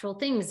natural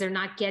things. They're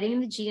not getting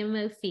the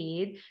GMO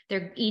feed.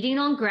 They're eating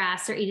on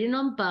grass. They're eating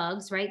on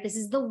bugs, right? This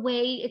is the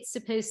way it's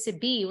supposed to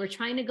be. We're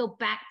trying to go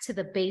back to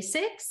the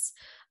basics.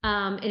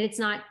 And there's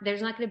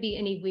not going to be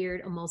any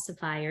weird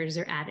emulsifiers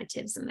or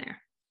additives in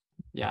there.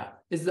 Yeah.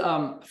 Is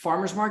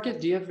farmers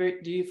market, do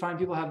you find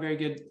people have very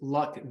good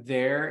luck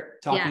there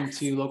talking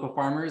to local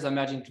farmers? I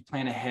imagine you could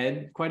plan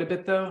ahead quite a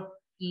bit though.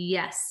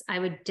 Yes, I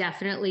would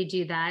definitely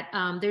do that.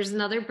 There's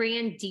another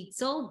brand,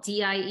 Dietzel,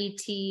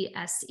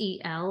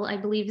 Dietsel, I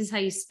believe is how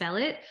you spell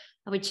it.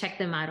 I would check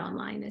them out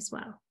online as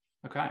well.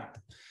 Okay.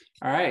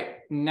 All right.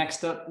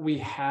 Next up, we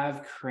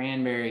have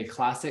cranberry,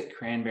 classic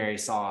cranberry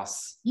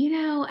sauce.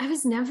 I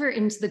was never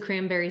into the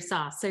cranberry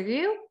sauce. Are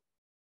you?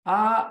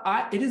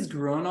 It has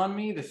grown on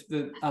me.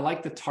 I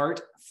like the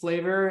tart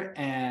flavor,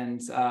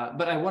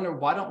 but I wonder,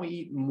 why don't we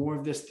eat more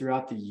of this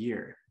throughout the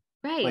year?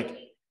 Right. Like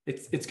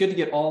it's good to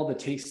get all the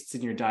tastes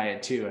in your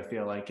diet too, I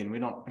feel like, and we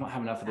don't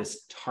have enough of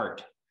this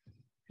tart.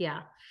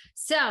 Yeah.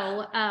 So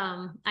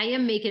I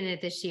am making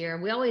it this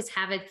year. We always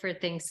have it for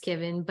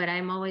Thanksgiving, but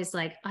I'm always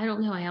like, I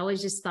don't know. I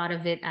always just thought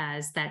of it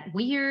as that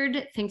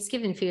weird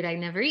Thanksgiving food I'd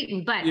never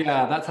eaten. But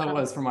yeah, that's how it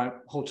was for my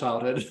whole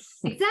childhood.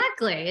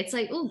 Exactly. It's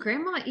like, oh,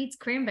 grandma eats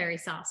cranberry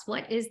sauce.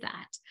 What is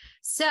that?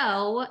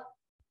 So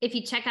if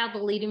you check out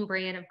the leading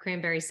brand of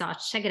cranberry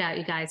sauce, check it out,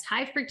 you guys,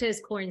 high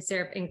fructose corn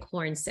syrup and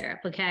corn syrup.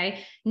 Okay.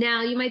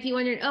 Now you might be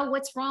wondering, oh,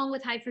 what's wrong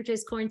with high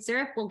fructose corn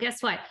syrup? Well,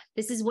 guess what?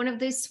 This is one of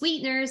those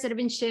sweeteners that have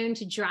been shown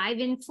to drive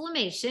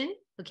inflammation.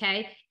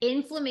 Okay.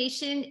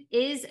 Inflammation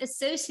is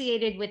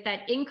associated with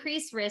that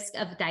increased risk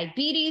of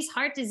diabetes,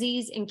 heart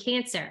disease, and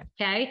cancer.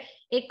 Okay.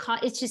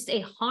 It's just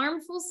a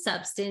harmful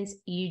substance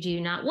you do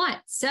not want.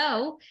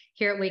 So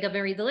here at Wake Up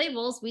and Read the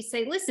Labels, we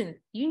say, listen,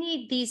 you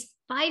need these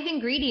 5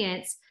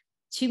 ingredients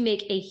to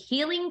make a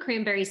healing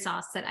cranberry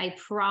sauce that I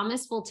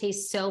promise will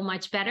taste so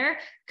much better.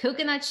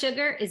 Coconut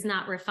sugar is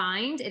not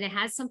refined, and it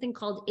has something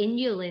called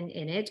inulin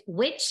in it,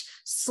 which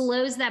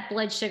slows that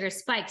blood sugar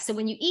spike. So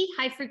when you eat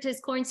high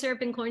fructose corn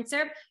syrup and corn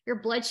syrup,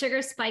 your blood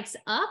sugar spikes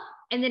up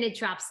and then it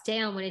drops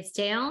down. When it's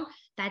down,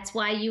 that's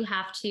why you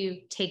have to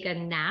take a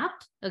nap,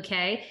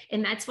 okay?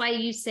 And that's why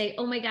you say,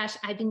 oh my gosh,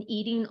 I've been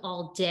eating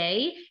all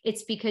day.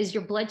 It's because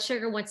your blood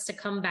sugar wants to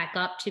come back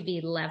up to be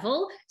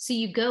level. So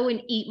you go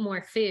and eat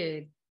more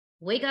food.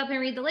 Wake Up and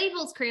Read the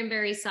Labels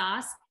cranberry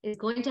sauce is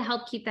going to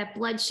help keep that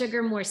blood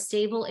sugar more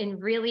stable. And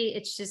really,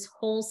 it's just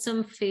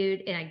wholesome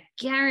food. And I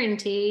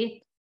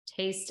guarantee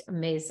tastes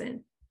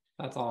amazing.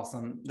 That's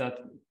awesome.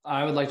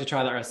 I would like to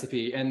try that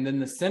recipe. And then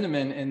the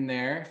cinnamon in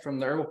there, from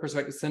the herbal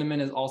perspective,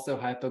 cinnamon is also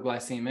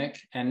hypoglycemic,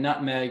 and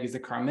nutmeg is a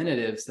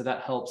carminative. So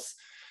that helps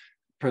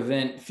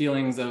prevent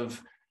feelings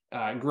of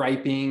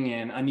griping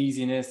and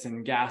uneasiness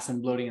and gas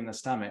and bloating in the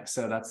stomach.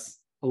 So that's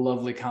a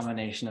lovely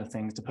combination of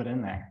things to put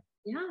in there.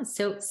 Yeah,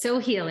 so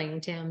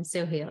healing, Tim,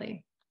 so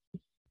healing.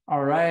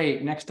 All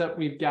right, next up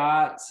we've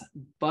got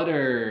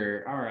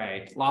butter. All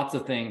right, lots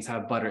of things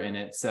have butter in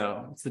it.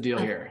 So what's the deal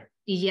here?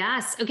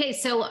 Yes. Okay.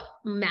 So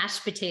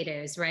mashed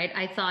potatoes, right?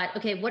 I thought,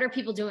 okay, what are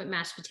people doing with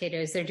mashed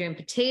potatoes? They're doing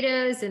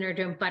potatoes and they're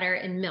doing butter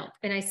and milk.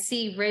 And I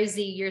see,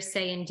 Rosie, you're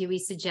saying, do we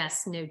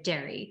suggest no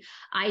dairy?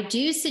 I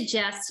do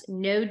suggest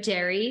no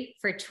dairy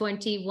for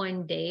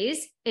 21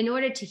 days in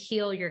order to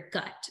heal your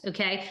gut.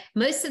 Okay.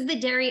 Most of the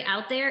dairy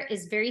out there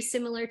is very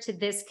similar to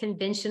this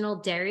conventional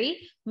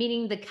dairy,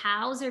 meaning the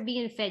cows are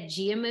being fed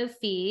GMO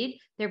feed.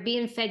 They're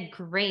being fed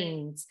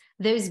grains.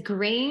 Those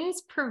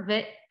grains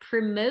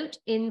promote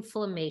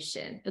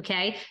inflammation.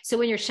 Okay. So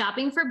when you're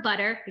shopping for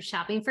butter, you're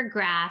shopping for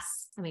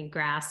grass,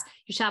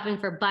 you're shopping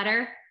for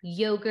butter,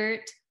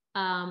 yogurt,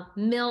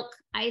 milk,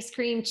 ice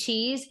cream,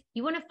 cheese.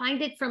 You want to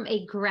find it from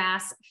a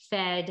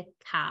grass-fed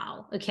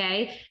cow.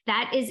 Okay.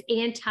 That is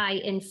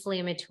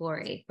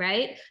anti-inflammatory,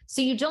 right?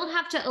 So you don't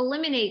have to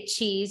eliminate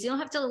cheese. You don't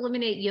have to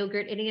eliminate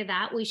yogurt, any of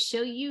that. We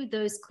show you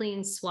those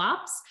clean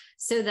swaps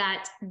so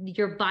that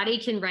your body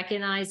can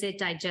recognize it,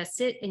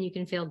 digest it, and you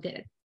can feel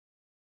good.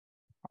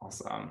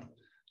 Awesome.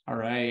 All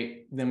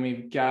right. Then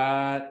we've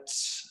got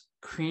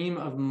cream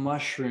of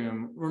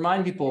mushroom.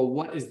 Remind people,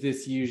 what is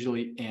this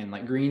usually in?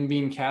 Like green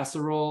bean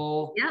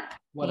casserole? Yep.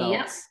 What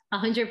else?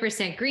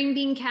 100% green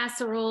bean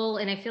casserole.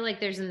 And I feel like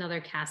there's another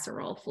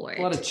casserole for it.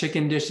 A lot of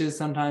chicken dishes,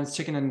 sometimes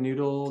chicken and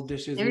noodle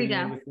dishes. There you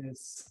go. With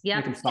this.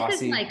 Yeah.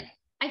 Saucy.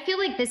 I feel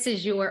like this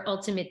is your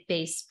ultimate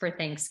base for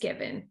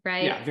Thanksgiving,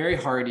 right? Yeah. Very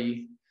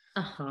hearty.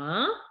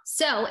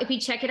 So if you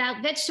check it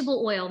out,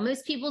 vegetable oil,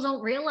 most people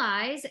don't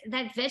realize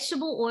that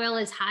vegetable oil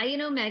is high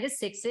in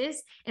omega-6s.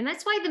 And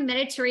that's why the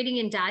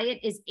Mediterranean diet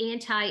is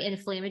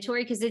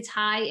anti-inflammatory, because it's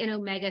high in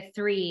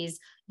omega-3s.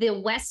 The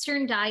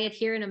Western diet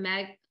here in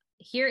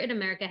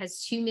America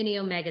has too many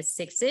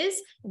omega-6s.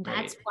 And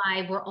that's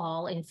why we're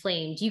all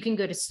inflamed. You can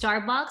go to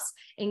Starbucks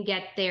and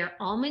get their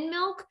almond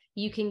milk.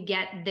 You can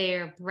get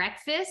their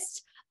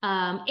breakfast.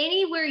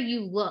 Anywhere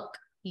you look,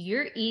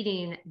 you're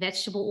eating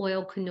vegetable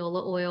oil,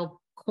 canola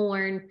oil,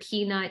 corn,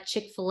 peanut,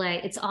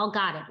 Chick-fil-A. It's all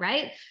got it,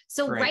 right?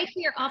 So right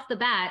here off the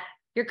bat,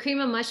 your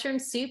cream of mushroom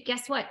soup,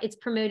 guess what? It's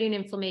promoting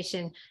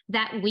inflammation.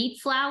 That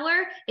wheat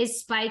flour is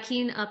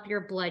spiking up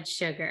your blood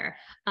sugar.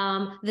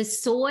 The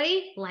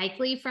soy,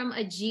 likely from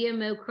a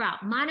GMO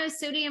crop.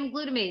 Monosodium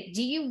glutamate.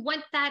 Do you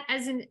want that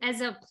as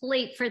a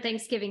plate for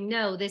Thanksgiving?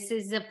 No, this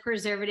is a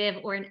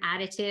preservative or an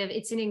additive.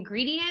 It's an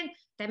ingredient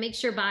that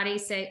makes your body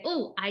say,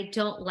 oh, I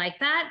don't like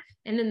that.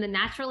 And then the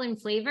natural in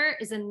flavor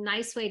is a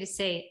nice way to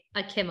say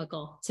a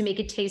chemical to make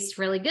it taste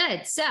really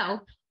good. So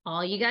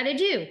all you got to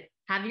do,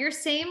 have your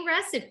same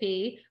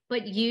recipe,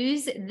 but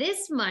use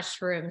this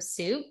mushroom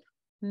soup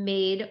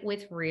made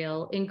with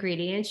real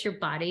ingredients your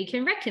body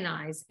can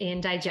recognize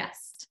and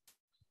digest.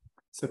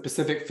 So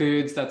Pacific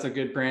Foods, that's a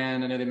good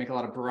brand. I know they make a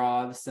lot of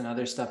broths and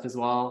other stuff as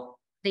well.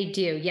 They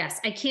do, yes.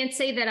 I can't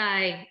say that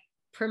I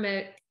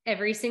promote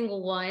every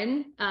single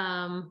one.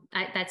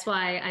 That's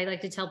why I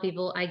like to tell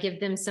people I give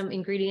them some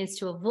ingredients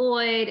to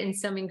avoid and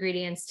some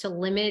ingredients to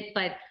limit,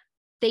 but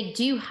they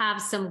do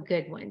have some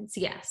good ones.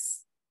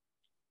 Yes.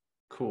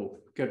 Cool.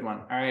 Good one.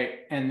 All right.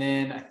 And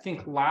then I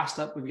think last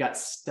up, we've got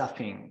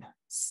stuffing.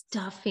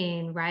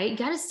 Stuffing, right? You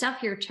got to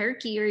stuff your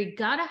turkey, or you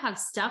got to have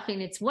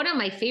stuffing. It's one of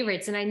my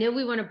favorites. And I know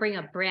we want to bring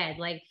up bread.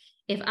 Like,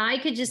 if I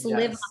could just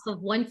live off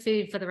of one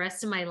food for the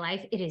rest of my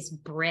life, it is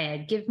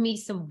bread. Give me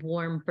some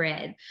warm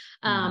bread.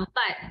 But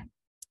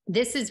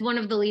This is one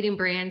of the leading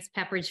brands,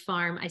 Pepperidge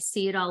Farm. I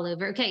see it all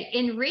over. Okay,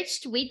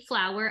 enriched wheat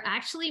flour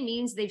actually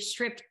means they've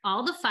stripped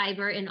all the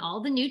fiber and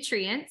all the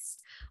nutrients,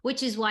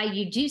 which is why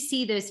you do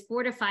see those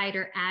fortified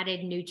or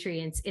added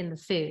nutrients in the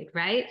food,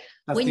 right?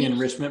 That's the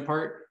enrichment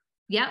part?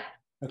 Yep.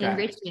 Okay.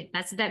 Enrichment.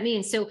 That's what that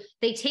means. So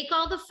they take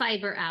all the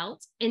fiber out.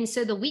 And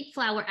so the wheat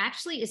flour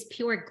actually is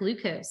pure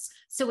glucose.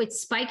 So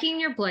it's spiking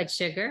your blood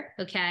sugar.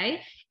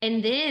 Okay.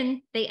 And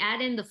then they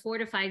add in the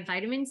fortified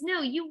vitamins.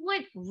 No, you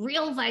want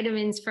real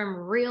vitamins from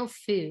real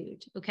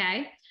food.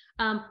 Okay.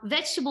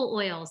 Vegetable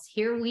oils.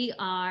 Here we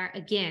are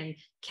again.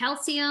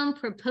 Calcium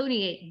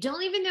propionate.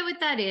 Don't even know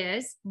what that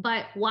is,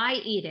 but why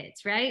eat it,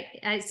 right?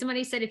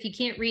 Somebody said, if you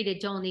can't read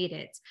it, don't eat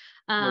it.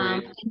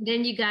 Right. And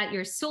then you got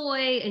your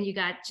soy and you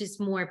got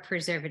just more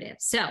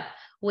preservatives. So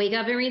wake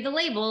up and read the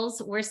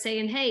labels. We're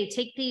saying, hey,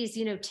 take these,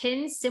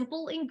 10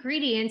 simple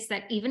ingredients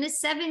that even a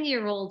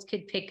 7-year-old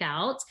could pick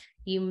out.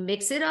 You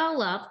mix it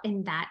all up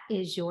and that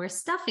is your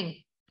stuffing.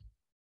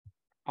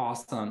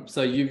 Awesome.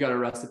 So you've got a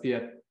recipe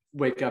at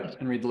Wake Up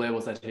and Read the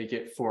Labels, I take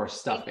it, for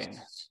stuffing.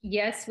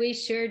 Yes, we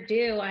sure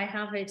do. I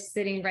have it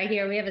sitting right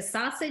here. We have a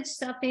sausage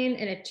stuffing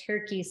and a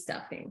turkey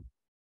stuffing.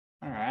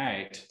 All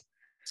right.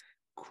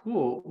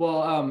 Cool.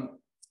 Well,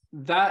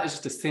 that is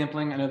just a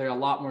sampling. I know there are a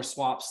lot more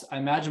swaps. I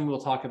imagine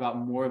we'll talk about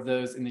more of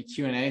those in the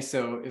Q&A.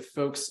 So if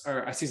folks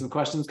are, I see some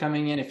questions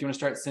coming in. If you want to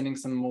start sending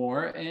some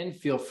more in,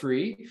 feel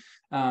free.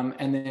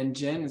 And then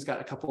Jen has got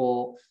a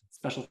couple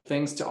special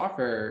things to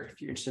offer if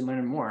you're interested in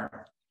learning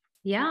more.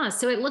 Yeah,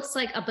 so it looks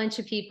like a bunch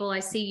of people. I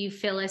see you,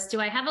 Phyllis. Do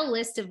I have a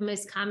list of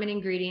most common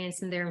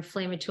ingredients and their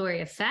inflammatory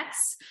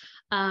effects?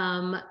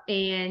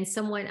 And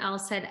someone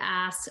else had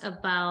asked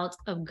about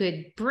a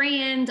good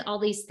brand, all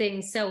these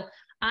things. So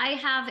I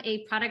have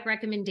a product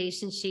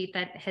recommendation sheet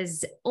that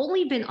has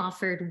only been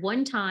offered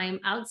one time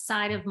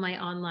outside of my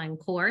online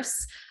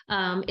course.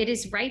 It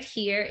is right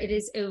here. It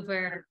is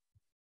over,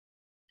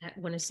 I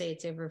want to say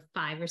it's over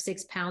 5 or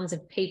 6 pounds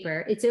of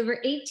paper. It's over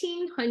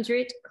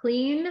 1,800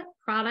 clean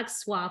product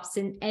swaps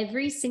in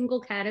every single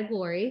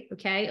category.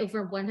 Okay.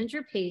 Over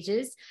 100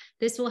 pages.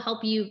 This will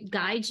help you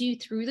guide you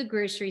through the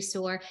grocery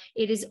store.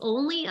 It is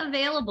only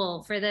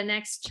available for the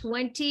next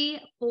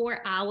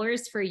 24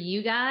 hours for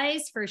you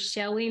guys for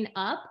showing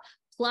up.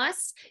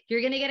 Plus,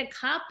 you're going to get a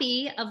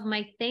copy of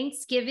my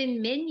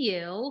Thanksgiving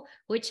menu,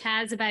 which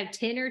has about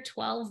 10 or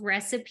 12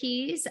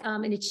 recipes,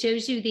 and it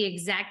shows you the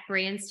exact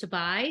brands to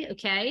buy,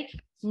 okay?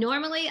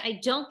 Normally, I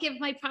don't give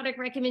my product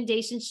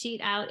recommendation sheet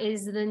out. It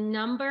is the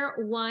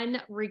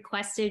 #1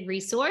 requested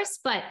resource,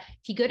 but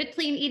if you go to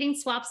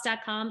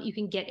cleaneatingswaps.com, you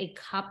can get a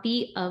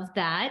copy of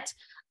that,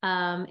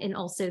 and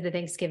also the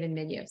Thanksgiving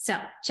menu. So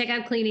check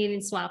out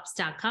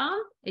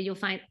cleaneatingswaps.com, and you'll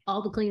find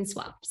all the clean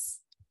swaps.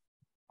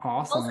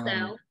 Awesome.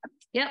 Also,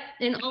 yep.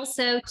 And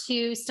also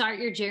to start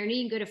your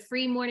journey, go to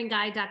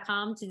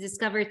freemorningguide.com to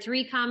discover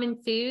 3 common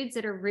foods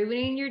that are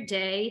ruining your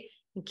day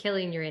and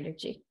killing your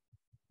energy.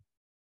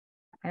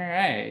 All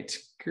right,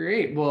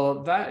 great.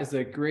 Well, that is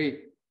a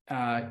great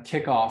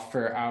kickoff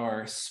for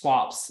our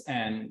swaps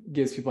and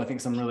gives people, I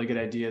think, some really good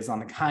ideas on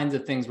the kinds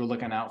of things we're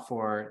looking out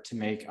for to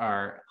make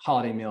our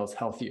holiday meals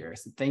healthier.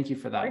 So thank you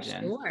for that,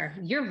 Jen. Sure.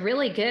 You're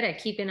really good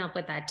at keeping up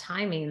with that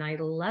timing. I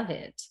love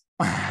it.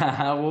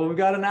 Well, we've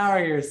got an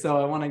hour here,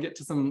 so I want to get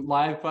to some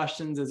live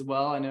questions as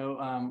well. I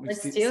know we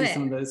see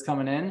some of those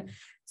coming in.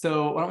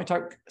 So why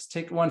don't we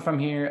take one from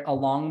here,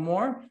 along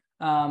more.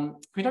 Can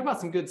we talk about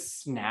some good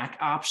snack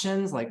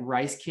options like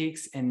rice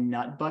cakes and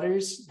nut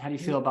butters? How do you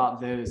feel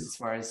about those as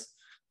far as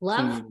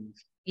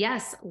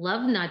Yes,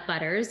 love nut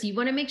butters. You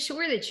want to make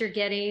sure that you're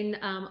getting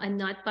a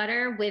nut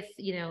butter with,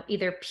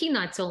 either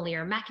peanuts only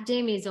or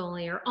macadamias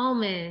only or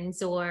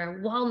almonds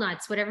or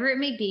walnuts, whatever it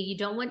may be. You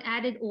don't want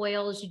added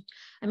oils.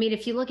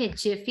 If you look at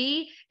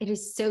Jiffy, it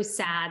is so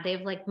sad. They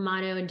have like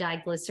mono and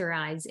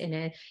diglycerides in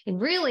it. And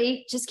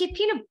really just get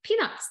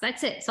peanuts.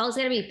 That's it. So it's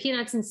going to be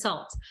peanuts and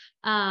salt.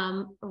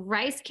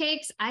 Rice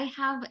cakes. I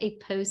have a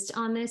post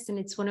on this and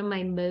it's one of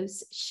my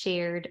most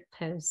shared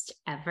posts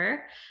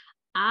ever.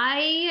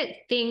 I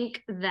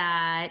think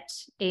that,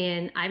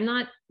 and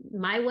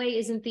my way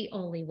isn't the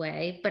only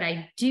way, but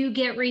I do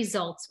get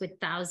results with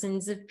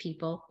thousands of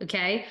people.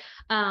 Okay.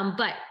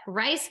 But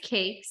rice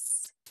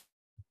cakes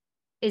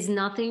is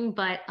nothing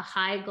but a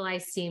high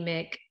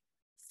glycemic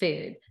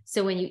food.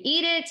 So when you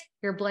eat it,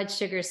 your blood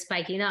sugar is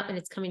spiking up and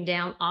it's coming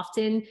down.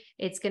 Often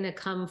it's going to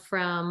come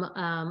from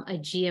a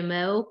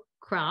GMO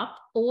crop,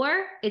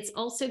 or it's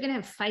also going to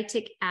have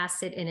phytic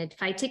acid in it.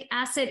 Phytic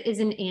acid is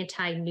an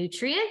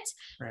anti-nutrient.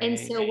 Right. And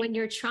so when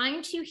you're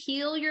trying to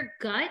heal your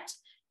gut,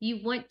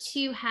 you want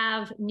to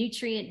have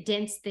nutrient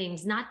dense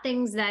things, not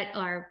things that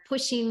are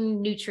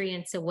pushing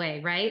nutrients away,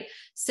 right?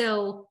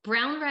 So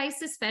brown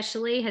rice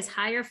especially has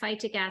higher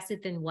phytic acid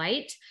than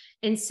white.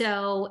 And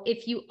so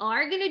if you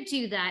are going to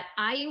do that,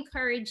 I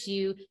encourage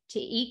you to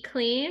eat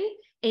clean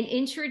and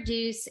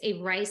introduce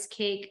a rice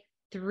cake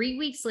 3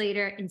 weeks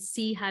later and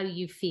see how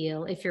you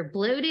feel. If you're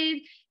bloated,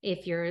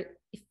 if you're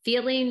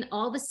feeling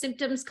all the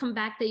symptoms come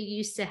back that you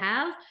used to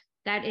have,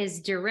 that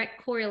is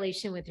direct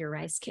correlation with your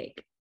rice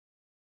cake.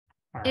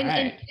 All And,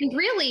 and, right. and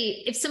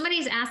really, if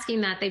somebody's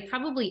asking that, they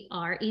probably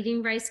are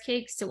eating rice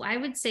cakes. So I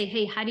would say,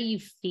 hey, how do you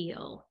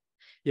feel?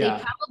 They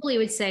Yeah. probably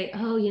would say,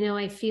 oh,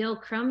 I feel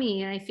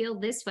crummy and I feel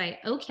this way.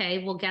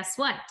 Okay, well, guess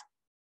what?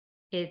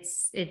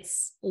 It's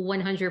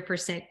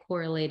 100%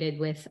 correlated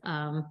with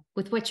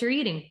what you're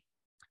eating.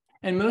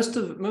 And most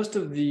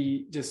of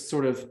the just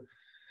sort of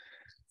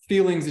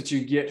feelings that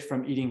you get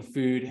from eating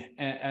food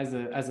as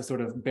a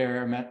sort of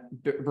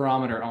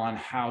barometer on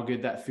how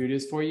good that food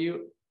is for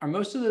you, are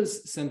most of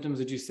those symptoms,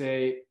 would you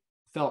say,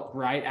 felt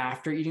right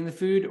after eating the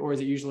food, or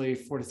is it usually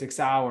 4 to 6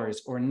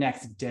 hours or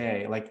next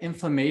day? Like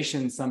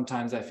inflammation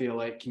sometimes I feel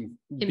like can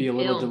be a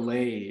little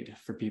delayed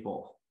for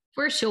people.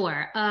 For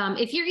sure.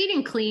 If you're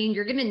eating clean,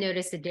 you're going to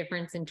notice a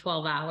difference in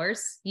 12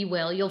 hours.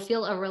 You'll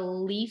feel a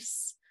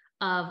relief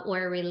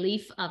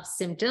of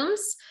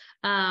symptoms.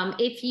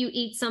 If you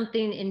eat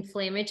something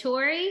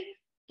inflammatory,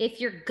 if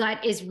your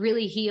gut is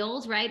really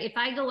healed, right? If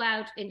I go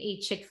out and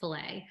eat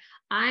Chick-fil-A,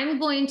 I'm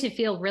going to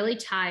feel really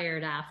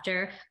tired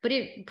after, but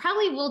it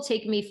probably will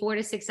take me 4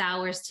 to 6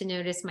 hours to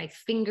notice my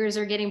fingers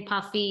are getting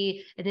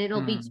puffy, and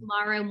it'll be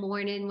tomorrow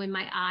morning when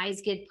my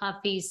eyes get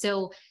puffy.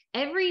 So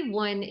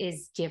everyone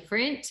is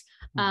different,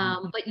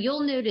 but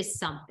you'll notice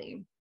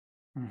something.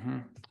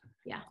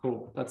 Yeah.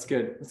 Cool. That's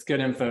good. That's good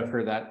info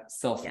for that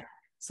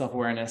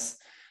self-awareness.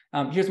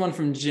 Here's one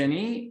from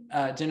Jenny.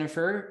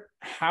 Jennifer,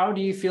 how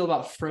do you feel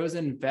about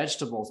frozen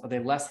vegetables? Are they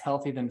less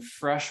healthy than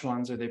fresh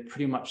ones? Or are they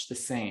pretty much the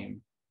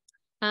same?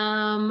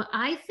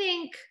 I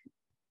think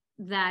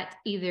that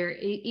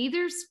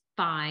either's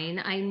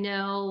fine. I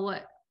know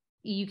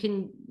you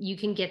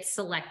can get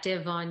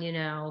selective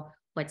on,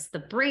 what's the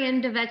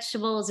brand of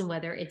vegetables and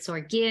whether it's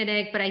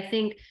organic, but I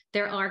think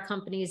there are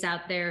companies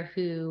out there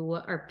who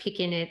are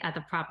picking it at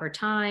the proper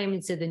time.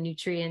 And so the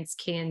nutrients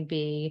can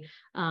be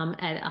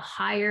at a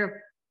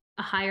higher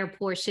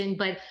portion.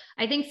 But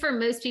I think for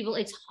most people,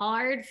 it's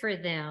hard for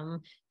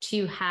them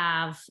to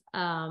have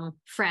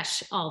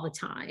fresh all the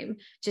time,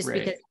 just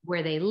because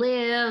where they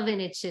live,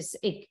 and it's just,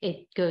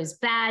 it goes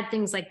bad,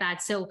 things like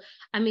that. So,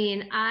 I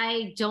mean,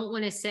 I don't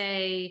want to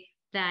say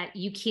that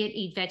you can't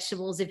eat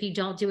vegetables if you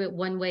don't do it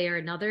one way or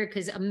another,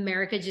 because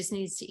America just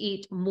needs to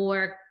eat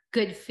more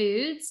good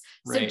foods.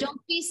 So don't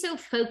be so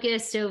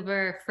focused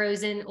over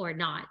frozen or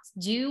not.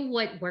 Do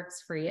what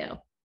works for you.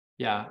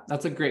 Yeah,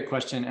 that's a great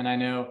question. And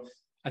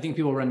I think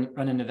people run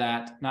into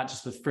that, not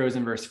just with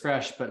frozen versus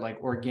fresh, but like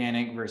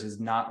organic versus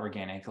not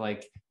organic.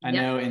 Like I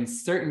know in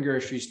certain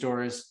grocery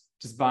stores,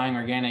 just buying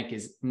organic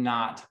is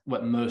not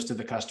what most of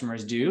the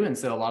customers do. And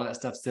so a lot of that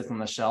stuff sits on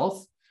the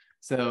shelf.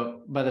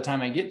 So by the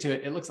time I get to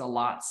it, it looks a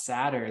lot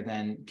sadder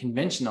than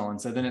conventional.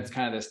 And so then it's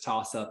kind of this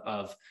toss up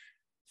of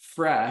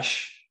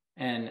fresh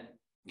and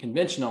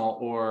conventional,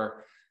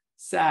 or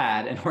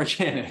sad and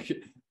organic.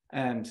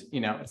 And,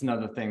 it's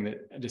another thing that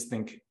I just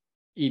think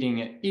eating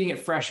it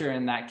fresher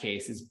in that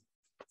case is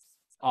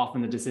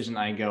often the decision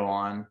I go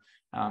on.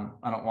 I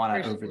don't want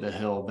an over the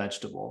hill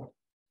vegetable.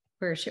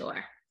 For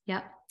sure.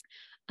 Yep.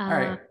 All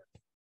right.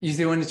 You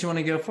see one that you want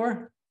to go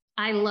for?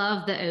 I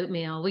love the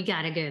oatmeal. We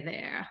got to go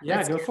there.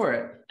 Yeah, go for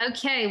it.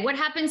 Okay. What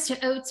happens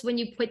to oats when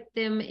you put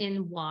them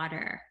in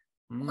water?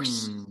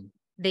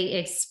 They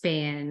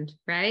expand,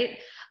 right?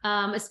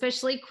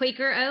 Especially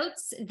Quaker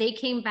oats. They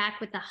came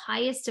back with the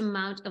highest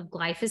amount of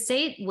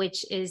glyphosate,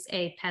 which is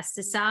a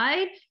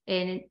pesticide.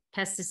 And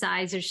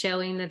pesticides are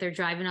showing that they're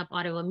driving up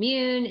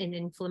autoimmune and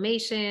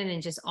inflammation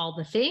and just all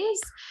the things.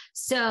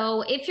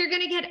 So if you're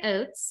going to get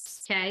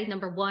oats, okay,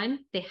 number one,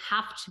 they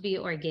have to be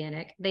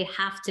organic. They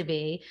have to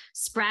be.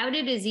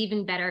 Sprouted is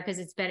even better because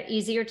it's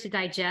easier to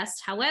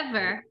digest.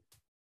 However,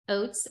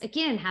 oats,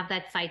 again, have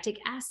that phytic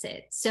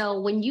acid.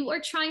 So when you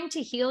are trying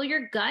to heal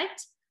your gut,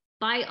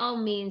 by all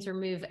means,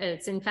 remove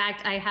oats. In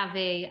fact, I have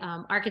a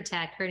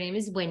architect, her name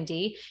is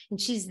Wendy, and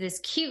she's this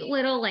cute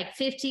little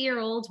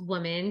 50-year-old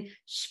woman.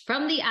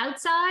 From the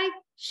outside,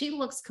 she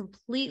looks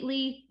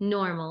completely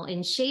normal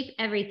in shape,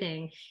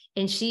 everything.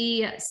 And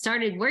she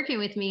started working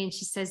with me, and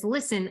she says,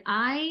 listen,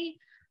 I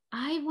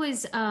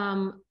was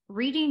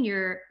reading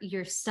your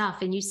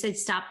stuff, and you said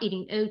stop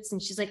eating oats.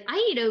 And she's like,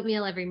 I eat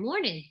oatmeal every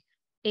morning.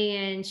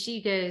 And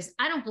she goes,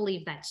 I don't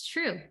believe that's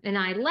true. And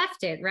I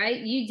left it, right?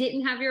 You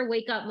didn't have your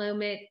wake up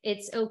moment.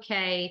 It's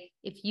okay.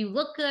 If you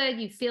look good,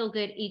 you feel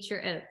good, eat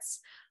your oats.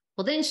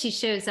 Well, then she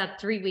shows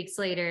up 3 weeks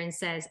later and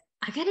says,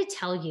 I got to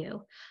tell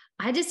you,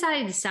 I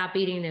decided to stop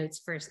eating oats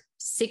for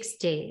 6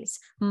 days.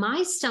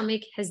 My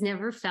stomach has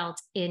never felt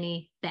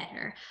any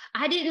better.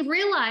 I didn't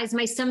realize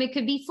my stomach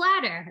could be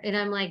flatter. And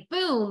I'm like,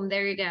 boom,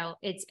 there you go.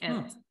 It's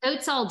oats.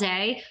 Oats all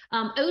day.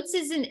 Oats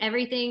isn't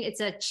everything.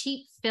 It's a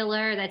cheap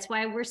filler. That's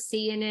why we're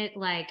seeing it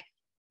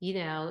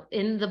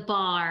in the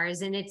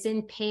bars, and it's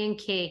in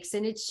pancakes,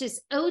 and it's just,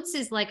 oats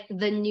is like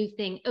the new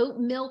thing. Oat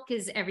milk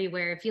is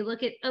everywhere. If you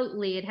look at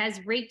Oatly, it has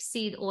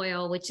rapeseed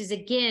oil, which is,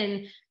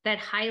 again, that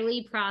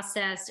highly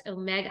processed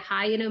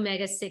high in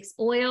omega-6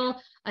 oil,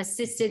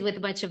 assisted with a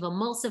bunch of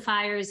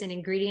emulsifiers and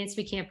ingredients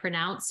we can't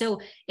pronounce. So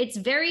it's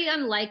very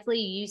unlikely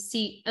you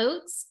see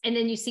oats and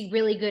then you see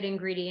really good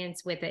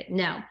ingredients with it.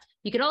 No,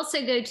 You could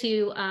also go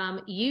to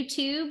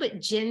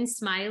YouTube, Jen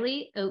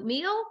Smiley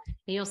oatmeal,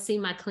 and you'll see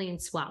my clean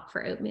swap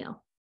for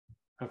oatmeal.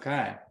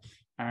 Okay.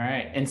 All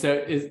right. And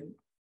so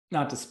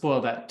not to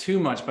spoil that too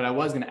much, but I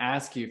was going to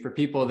ask you, for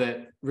people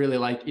that really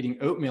like eating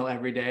oatmeal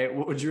every day,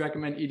 what would you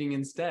recommend eating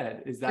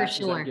instead? Does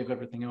that give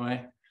everything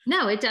away?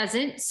 No, it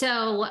doesn't.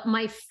 So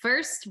my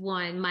first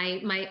one,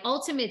 my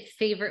ultimate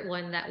favorite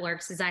one that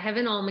works is I have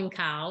an almond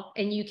cow,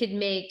 and you could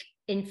make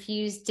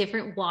infused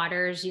different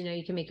waters. You know,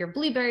 you can make your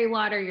blueberry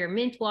water, your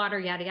mint water,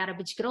 yada, yada,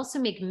 but you could also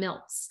make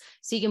milks.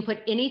 So you can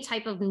put any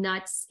type of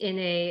nuts in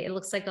it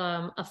looks like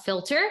a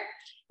filter.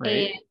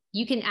 Right. And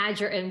you can add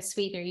your own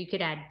sweetener. You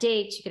could add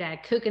dates, you could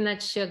add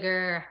coconut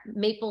sugar,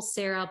 maple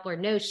syrup, or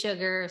no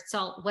sugar,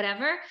 salt,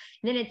 whatever. And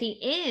then at the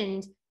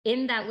end,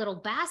 in that little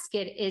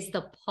basket is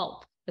the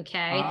pulp.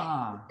 Okay.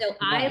 So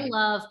I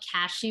love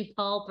cashew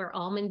pulp or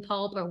almond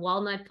pulp or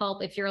walnut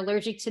pulp. If you're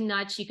allergic to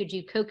nuts, you could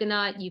do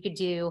coconut, you could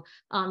do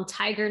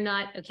tiger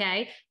nut.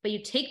 Okay. But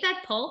you take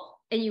that pulp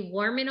and you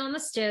warm it on the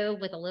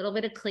stove with a little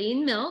bit of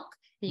clean milk.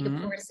 You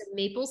can pour some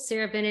maple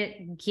syrup in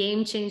it.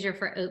 Game changer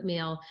for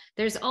oatmeal.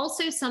 There's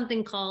also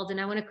something called, and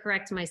I want to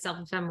correct myself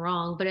if I'm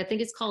wrong, but I think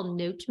it's called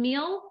note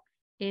meal,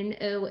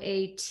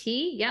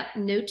 N-O-A-T. Yep.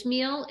 Note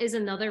meal is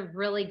another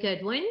really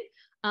good one.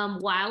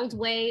 Wild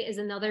Way is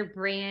another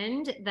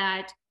brand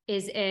that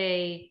is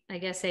I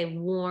guess a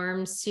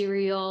warm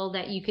cereal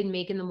that you can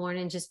make in the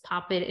morning. Just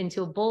pop it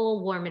into a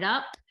bowl, warm it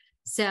up.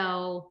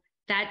 So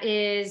that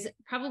is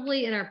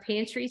probably in our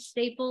pantry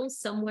staples,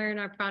 somewhere in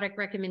our product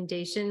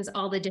recommendations,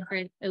 all the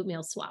different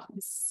oatmeal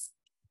swaps.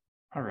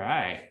 All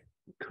right,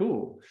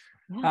 cool.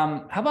 Yeah.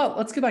 How about,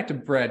 let's get back to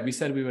bread. We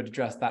said we would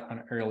address that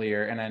one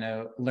earlier. And I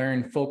know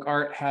Learn Folk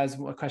Art has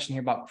a question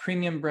here about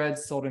premium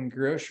breads sold in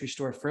grocery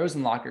store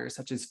frozen lockers,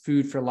 such as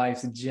Food for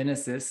Life's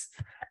Genesis.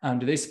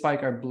 Do they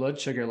spike our blood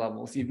sugar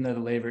levels, even though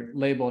they're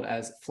labeled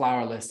as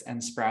flourless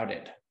and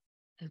sprouted?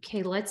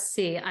 Okay, let's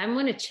see. I'm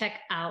going to check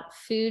out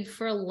Food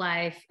for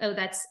Life.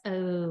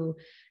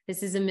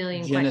 This is a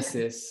million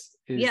Genesis.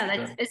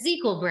 That's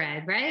Ezekiel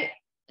bread, right?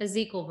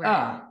 Ezekiel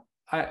bread.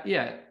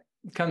 Yeah.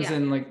 It comes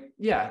in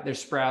they're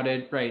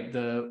sprouted, right?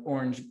 The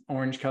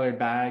orange colored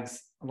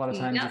bags. A lot of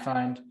times you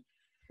find.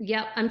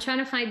 Yep. I'm trying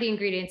to find the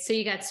ingredients. So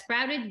you got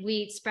sprouted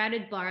wheat,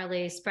 sprouted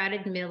barley,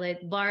 sprouted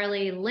millet,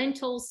 barley,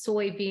 lentils,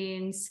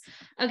 soybeans.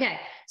 Okay.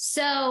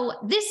 So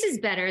this is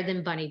better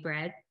than bunny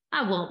bread.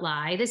 I won't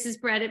lie. This is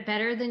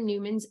better than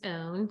Newman's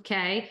Own.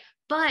 Okay.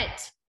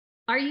 But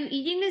are you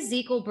eating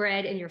Ezekiel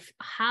bread and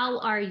how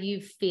are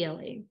you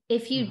feeling?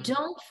 If you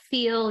don't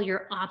feel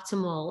you're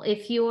optimal,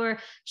 if you're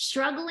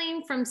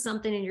struggling from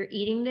something and you're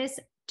eating this,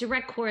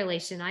 direct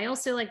correlation. I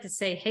also like to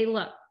say, hey,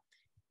 look,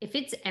 if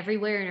it's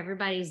everywhere and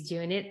everybody's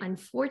doing it,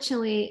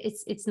 unfortunately,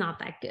 it's not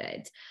that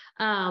good.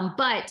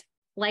 But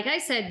like I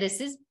said, this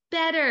is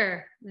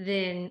better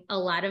than a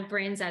lot of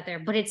brands out there,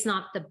 but it's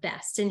not the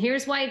best. And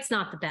here's why it's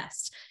not the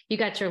best. You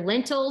got your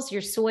lentils,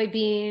 your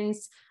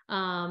soybeans,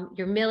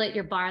 your millet,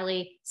 your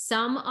barley.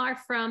 Some are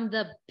from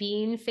the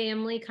bean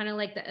family, kind of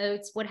like the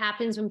oats. What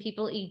happens when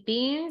people eat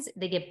beans?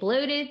 They get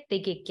bloated, they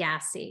get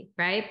gassy,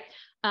 right?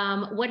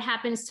 What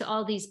happens to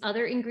all these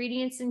other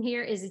ingredients in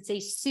here is it's a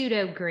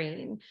pseudo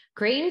grain.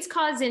 Grains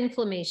cause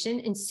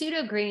inflammation, and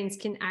pseudo grains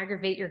can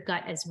aggravate your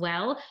gut as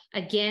well.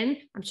 Again,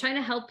 I'm trying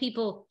to help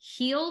people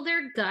heal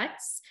their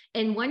guts.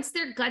 And once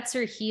their guts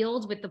are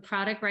healed with the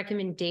product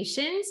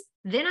recommendations,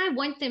 then I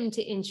want them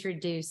to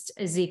introduce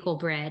Ezekiel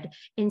bread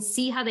and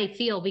see how they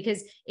feel.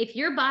 Because if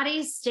your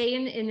body's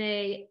staying in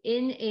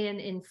an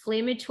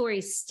inflammatory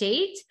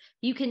state,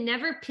 you can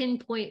never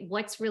pinpoint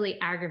what's really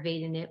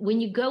aggravating it. When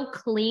you go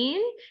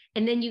clean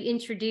and then you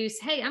introduce,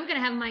 hey, I'm going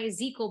to have my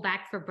Ezekiel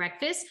back for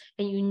breakfast,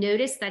 and you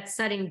notice that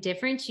sudden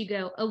difference, you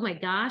go, oh my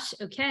gosh,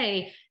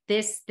 okay,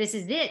 this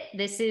is it.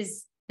 This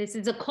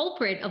is a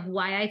culprit of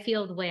why I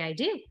feel the way I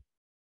do.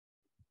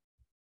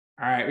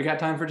 All right, we got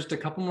time for just a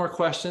couple more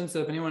questions.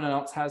 So if anyone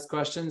else has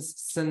questions,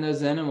 send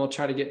those in and we'll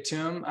try to get to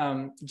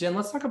them. Jen,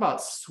 let's talk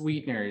about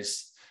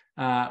sweeteners.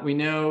 We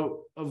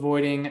know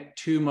avoiding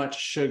too much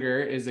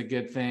sugar is a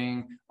good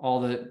thing, all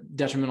the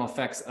detrimental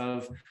effects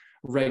of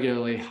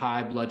regularly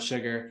high blood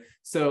sugar.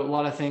 So a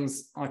lot of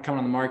things are coming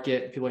on the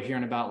market. People are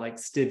hearing about like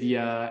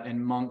stevia and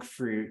monk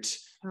fruit,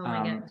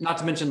 not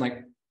to mention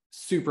like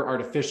super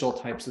artificial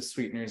types of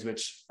sweeteners,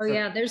 which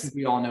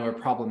we all know are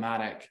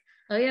problematic.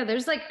 Oh yeah,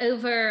 there's like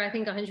over, I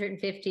think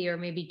 150 or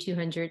maybe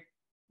 200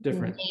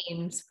 different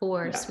names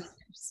for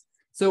sweeteners.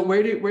 So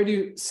where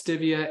do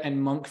stevia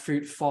and monk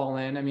fruit fall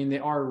in? I mean, they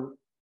are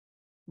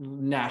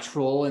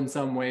natural in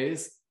some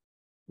ways.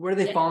 Where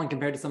do they fall in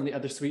compared to some of the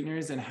other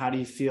sweeteners? And how do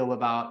you feel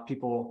about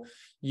people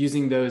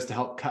using those to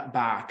help cut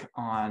back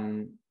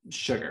on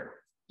sugar?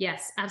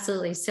 Yes,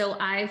 absolutely. So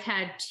I've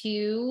had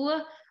two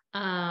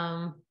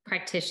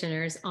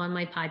practitioners on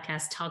my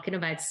podcast talking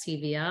about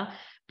stevia,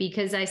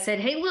 because I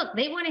said, hey, look,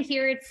 they want to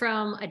hear it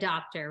from a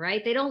doctor,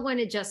 right? They don't want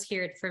to just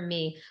hear it from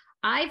me.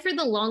 I, for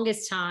the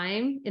longest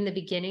time in the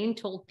beginning,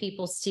 told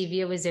people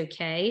stevia was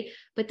okay,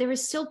 but there were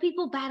still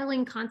people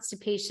battling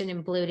constipation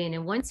and bloating.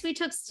 And once we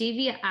took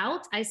stevia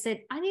out, I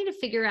said, I need to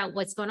figure out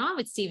what's going on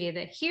with stevia.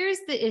 That here's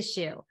the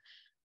issue.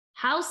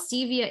 How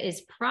stevia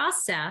is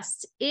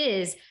processed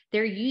is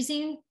they're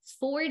using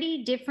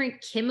 40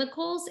 different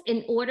chemicals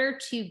in order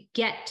to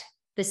get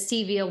the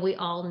stevia we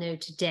all know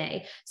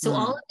today. So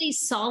all of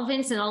these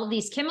solvents and all of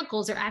these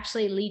chemicals are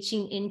actually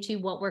leaching into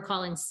what we're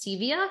calling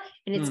stevia,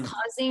 and it's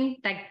causing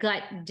that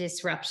gut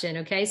disruption.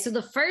 Okay. So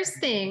the first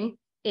thing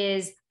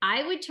is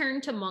I would turn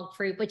to monk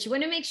fruit, but you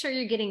want to make sure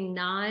you're getting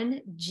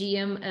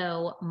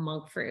non-GMO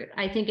monk fruit.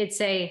 I think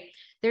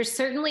there's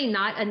certainly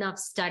not enough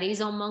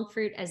studies on monk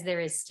fruit as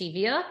there is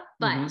stevia,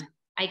 but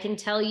I can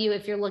tell you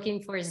if you're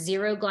looking for a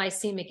zero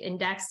glycemic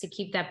index to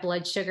keep that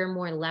blood sugar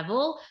more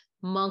level,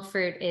 monk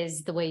fruit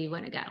is the way you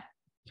want to go.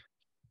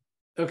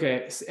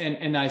 Okay.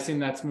 And I assume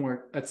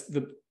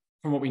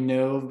from what we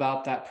know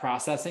about that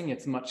processing,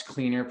 it's much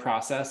cleaner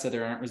process. So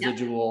there aren't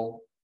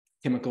residual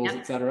chemicals,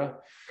 et cetera.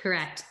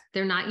 Correct.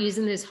 They're not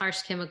using those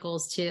harsh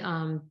chemicals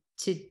to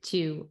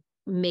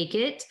make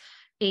it.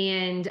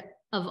 And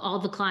of all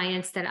the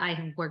clients that I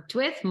have worked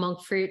with,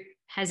 monk fruit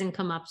hasn't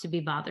come up to be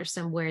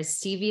bothersome, whereas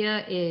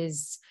stevia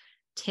is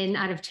 10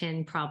 out of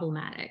 10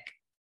 problematic.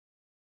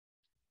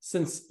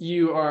 Since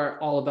you are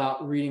all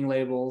about reading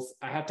labels,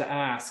 I have to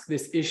ask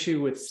this issue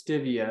with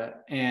stevia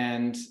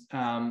and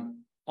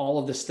all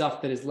of the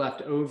stuff that is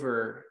left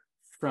over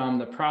from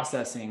the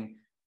processing.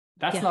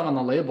 That's not on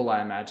the label,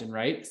 I imagine,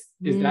 right?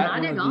 Is that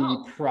one of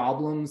the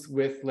problems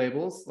with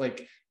labels?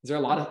 Like, is there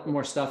a lot of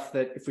more stuff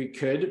that if we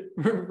could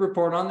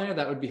report on there,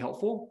 that would be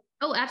helpful?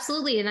 Oh,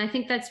 absolutely. And I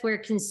think that's where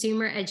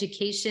consumer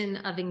education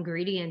of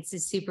ingredients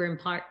is super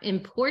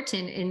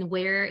important, and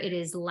where it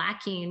is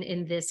lacking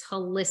in this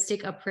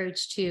holistic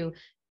approach to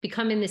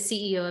becoming the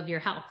CEO of your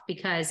health.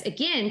 Because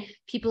again,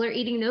 people are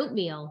eating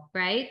oatmeal,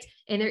 right?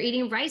 And they're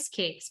eating rice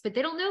cakes, but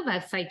they don't know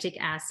about phytic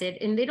acid,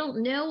 and they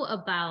don't know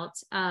about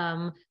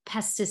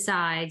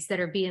pesticides that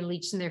are being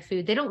leached in their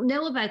food. They don't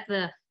know about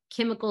the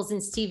chemicals in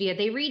stevia.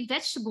 They read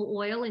vegetable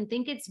oil and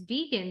think it's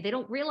vegan. They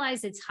don't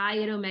realize it's high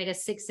in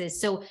omega-6s.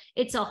 So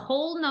it's a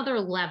whole nother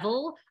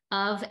level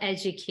of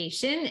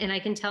education. And I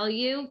can tell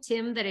you,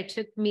 Tim, that it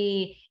took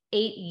me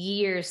 8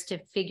 years to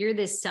figure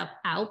this stuff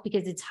out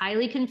because it's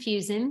highly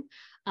confusing.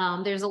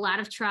 There's a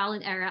lot of trial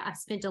and error. I've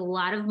spent a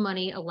lot of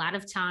money, a lot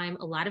of time,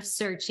 a lot of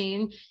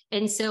searching.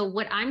 And so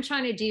what I'm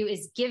trying to do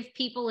is give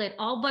people it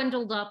all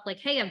bundled up like,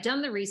 hey, I've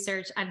done the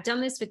research. I've done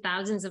this with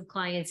thousands of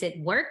clients. It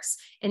works.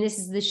 And this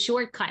is the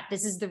shortcut.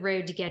 This is the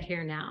road to get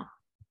here now.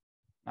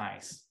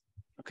 Nice.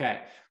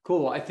 Okay,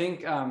 cool. I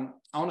think I want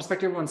to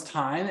respect everyone's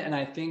time, and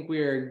I think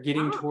we're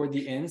getting toward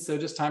the end. So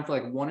just time for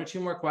like 1 or 2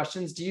 more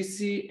questions. Do you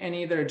see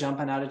any that are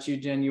jumping out at you,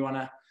 Jen? You want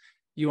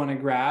to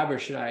grab, or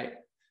should I?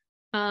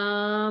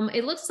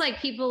 It looks like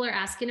people are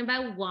asking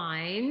about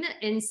wine.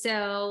 And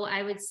so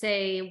I would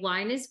say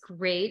wine is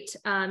great.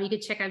 You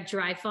could check out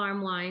Dry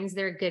Farm wines.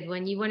 They're a good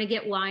one. You want to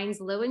get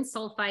wines low in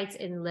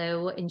sulfites and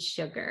low in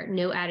sugar,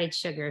 no added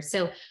sugar.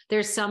 So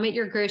there's some at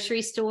your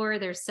grocery store.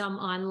 There's some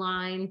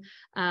online.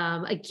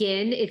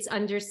 Again, it's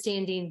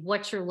understanding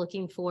what you're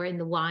looking for in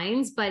the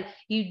wines, but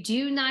you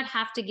do not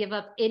have to give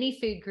up any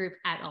food group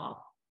at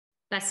all.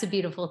 That's the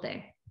beautiful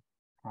thing.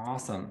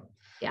 Awesome.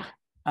 Yeah.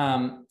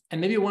 And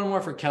maybe one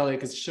more for Kelly,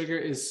 because sugar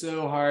is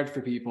so hard for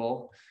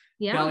people.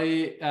 Yeah.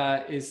 Kelly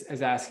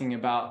is asking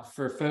about,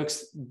 for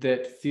folks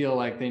that feel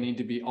like they need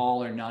to be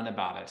all or none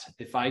about it.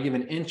 If I give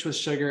an inch with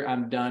sugar,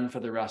 I'm done for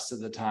the rest of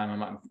the time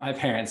I'm at my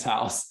parents'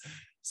 house.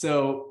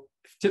 So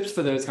tips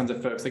for those kinds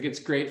of folks. Like, it's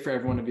great for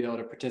everyone to be able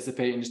to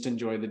participate and just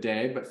enjoy the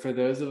day. But for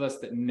those of us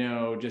that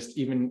know just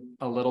even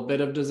a little bit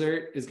of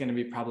dessert is going to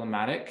be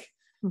problematic.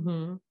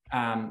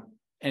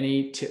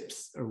 Any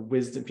tips or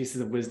pieces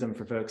of wisdom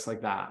for folks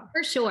like that?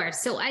 For sure.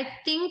 So I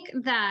think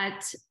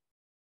that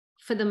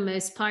for the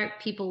most part,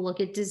 people look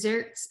at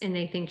desserts and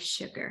they think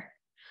sugar.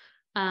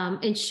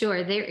 And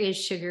sure, there is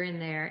sugar in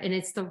there, and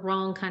it's the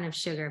wrong kind of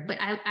sugar. But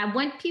I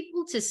want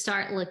people to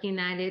start looking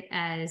at it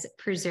as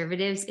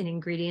preservatives and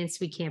ingredients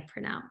we can't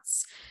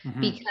pronounce.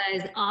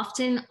 Because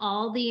often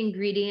all the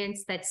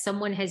ingredients that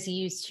someone has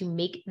used to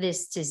make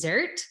this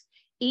dessert,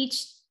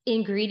 each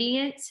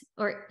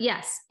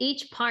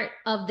part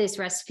of this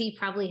recipe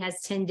probably has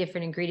 10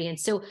 different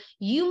ingredients. So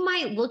you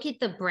might look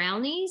at the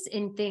brownies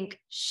and think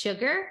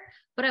sugar,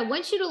 but I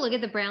want you to look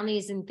at the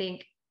brownies and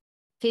think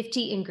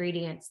 50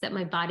 ingredients that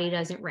my body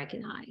doesn't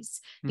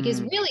recognize.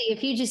 Because really,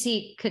 if you just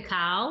eat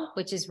cacao,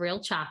 which is real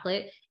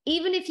chocolate,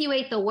 even if you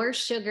ate the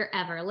worst sugar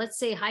ever, let's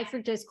say high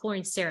fructose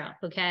corn syrup,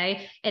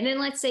 okay? And then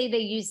let's say they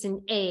used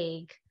an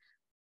egg,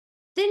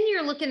 then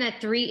you're looking at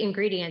 3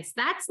 ingredients.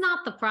 That's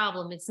not the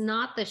problem. It's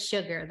not the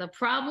sugar. The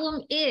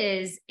problem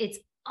is it's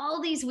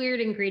all these weird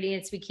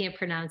ingredients we can't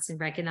pronounce and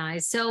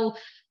recognize. So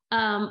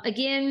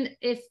again,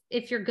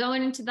 if you're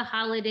going into the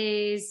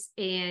holidays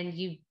and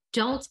you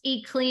don't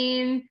eat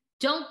clean,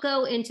 don't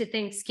go into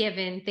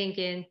Thanksgiving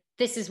thinking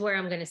this is where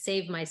I'm going to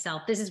save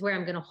myself. This is where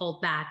I'm going to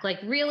hold back. Like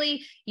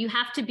really, you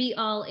have to be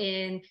all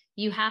in.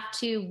 You have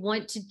to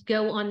want to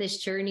go on this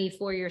journey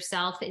for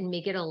yourself and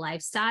make it a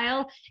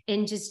lifestyle.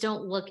 And just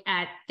don't look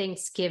at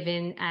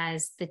Thanksgiving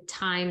as the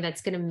time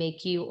that's going to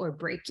make you or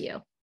break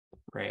you.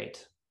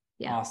 Great.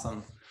 Yeah.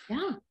 Awesome.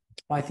 Yeah.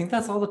 Well, I think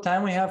that's all the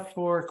time we have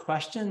for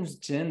questions.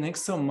 Jen,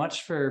 thanks so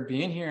much for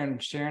being here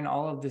and sharing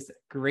all of this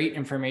great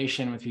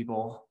information with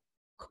people.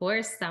 Of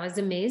course, that was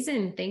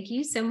amazing. Thank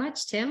you so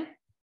much, Tim.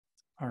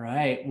 All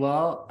right.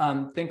 Well,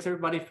 thanks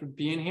everybody for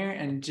being here.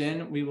 And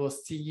Jen, we will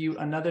see you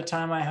another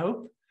time, I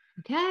hope.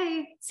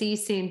 Okay. See you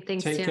soon.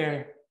 Thanks, Tim. Take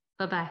care.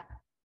 Bye-bye.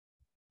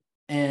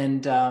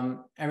 And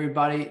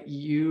everybody,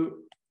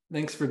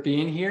 thanks for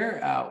being here.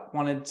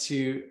 Wanted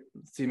to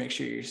make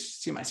sure you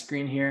see my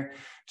screen here.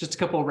 Just a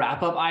couple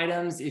wrap-up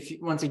items.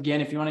 Once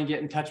again, if you want to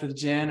get in touch with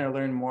Jen or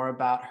learn more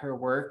about her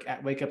work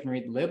at Wake Up and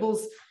Read the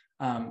Labels,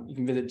 you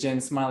can visit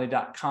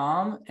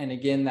jensmiley.com. And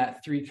again,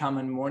 that 3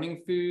 common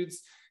morning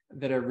foods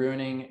that are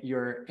ruining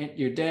your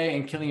day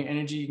and killing your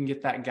energy, you can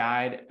get that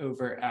guide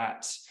over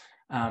at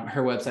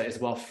her website as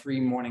well,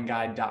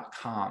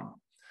 freemorningguide.com.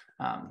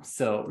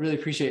 So really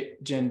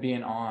appreciate Jen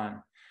being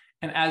on.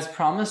 And as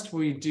promised,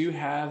 we do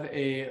have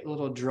a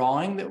little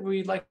drawing that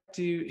we'd like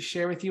to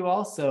share with you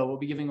all. So we'll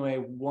be giving away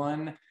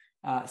one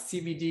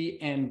CBD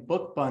and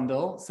book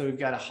bundle. So we've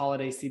got a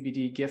holiday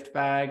CBD gift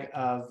bag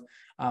of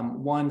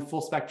one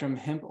full spectrum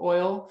hemp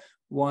oil,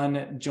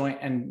 one joint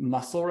and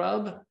muscle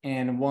rub,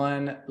 and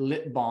one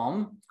lip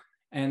balm.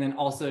 And then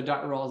also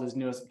Dr. Rawls'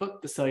 newest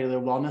book, The Cellular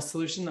Wellness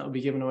Solution, that will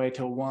be given away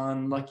to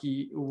one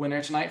lucky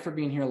winner tonight for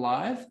being here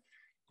live.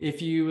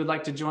 If you would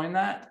like to join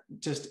that,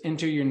 just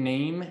enter your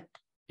name,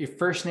 your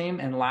first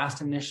name and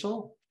last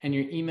initial, and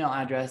your email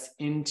address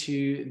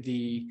into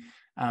the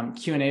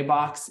Q&A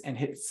box and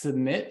hit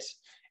submit,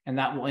 and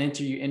that will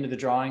enter you into the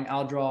drawing.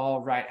 I'll draw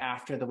right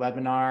after the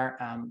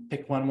webinar,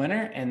 pick one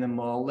winner, and then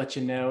we'll let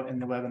you know in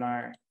the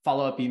webinar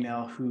follow-up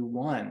email who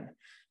won.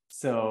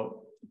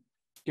 So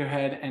go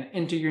ahead and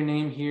enter your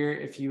name here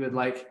if you would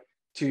like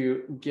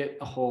to get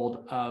a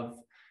hold of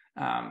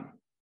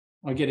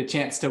or get a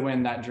chance to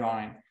win that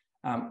drawing.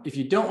 If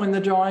you don't win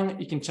the drawing,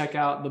 you can check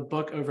out the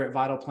book over at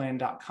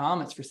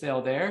vitalplan.com. It's for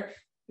sale there.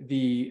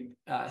 The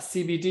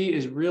CBD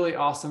is really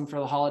awesome for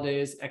the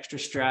holidays, extra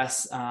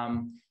stress,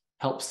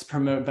 helps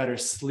promote better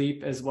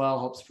sleep as well,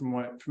 helps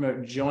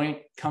promote joint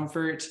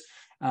comfort,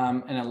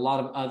 and a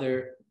lot of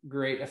other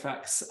great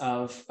effects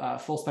of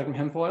full spectrum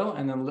hemp oil.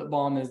 And then lip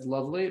balm is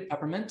lovely,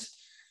 peppermint.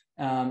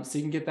 So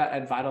you can get that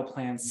at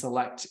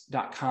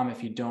vitalplanselect.com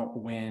if you don't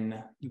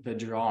win the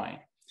drawing.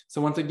 So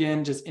once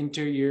again, just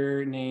enter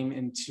your name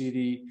into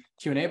the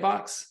Q&A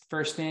box,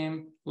 first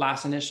name,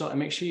 last initial, and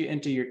make sure you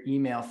enter your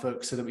email,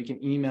 folks, so that we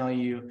can email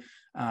you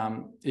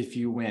if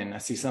you win. I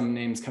see some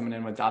names coming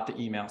in without the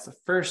email. So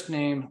first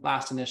name,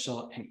 last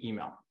initial, and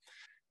email.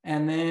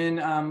 And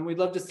then we'd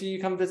love to see you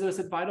come visit us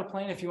at Vital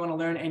Plan if you want to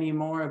learn any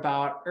more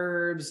about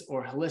herbs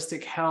or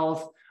holistic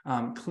health,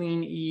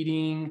 clean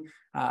eating,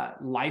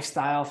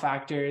 lifestyle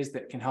factors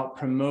that can help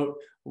promote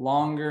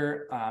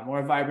longer,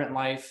 more vibrant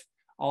life.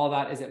 All of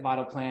that is at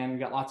Vital Plan. We've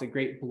got lots of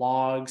great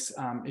blogs.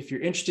 If you're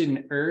interested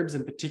in herbs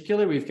in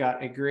particular, we've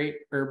got a great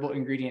herbal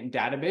ingredient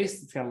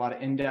database. It's got a lot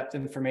of in-depth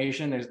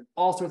information. There's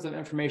all sorts of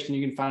information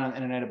you can find on the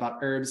internet about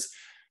herbs.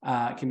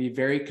 It can be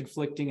very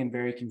conflicting and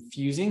very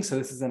confusing. So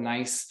this is a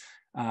nice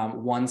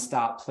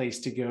one-stop place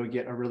to go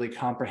get a really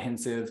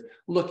comprehensive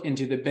look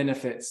into the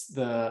benefits,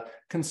 the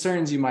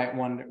concerns you might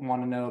want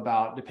to know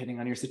about depending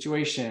on your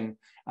situation,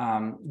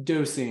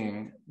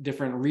 dosing,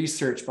 different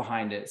research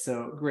behind it.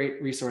 So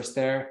great resource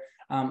there.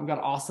 We've got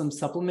an awesome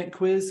supplement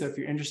quiz. So if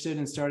you're interested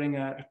in starting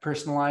a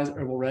personalized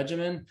herbal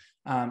regimen,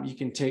 you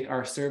can take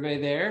our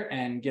survey there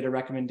and get a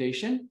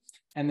recommendation.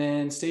 And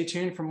then stay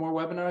tuned for more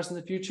webinars in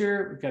the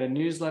future. We've got a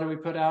newsletter we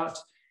put out.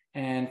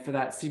 And for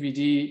that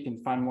CBD, you can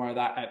find more of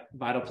that at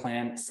Vital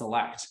Plan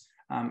Select.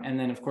 And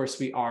then, of course,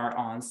 we are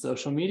on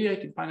social media. You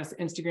can find us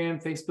on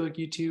Instagram, Facebook,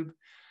 YouTube.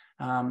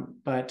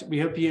 But we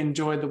hope you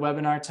enjoyed the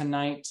webinar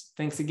tonight.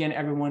 Thanks again,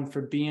 everyone,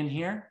 for being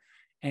here.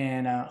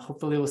 And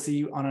hopefully we'll see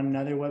you on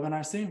another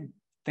webinar soon.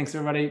 Thanks,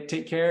 everybody.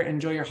 Take care.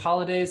 Enjoy your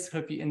holidays.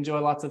 Hope you enjoy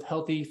lots of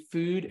healthy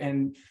food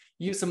and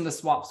use some of the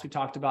swaps we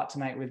talked about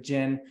tonight with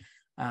Jen.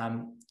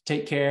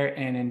 Take care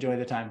and enjoy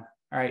the time.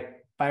 All right.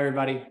 Bye,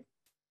 everybody.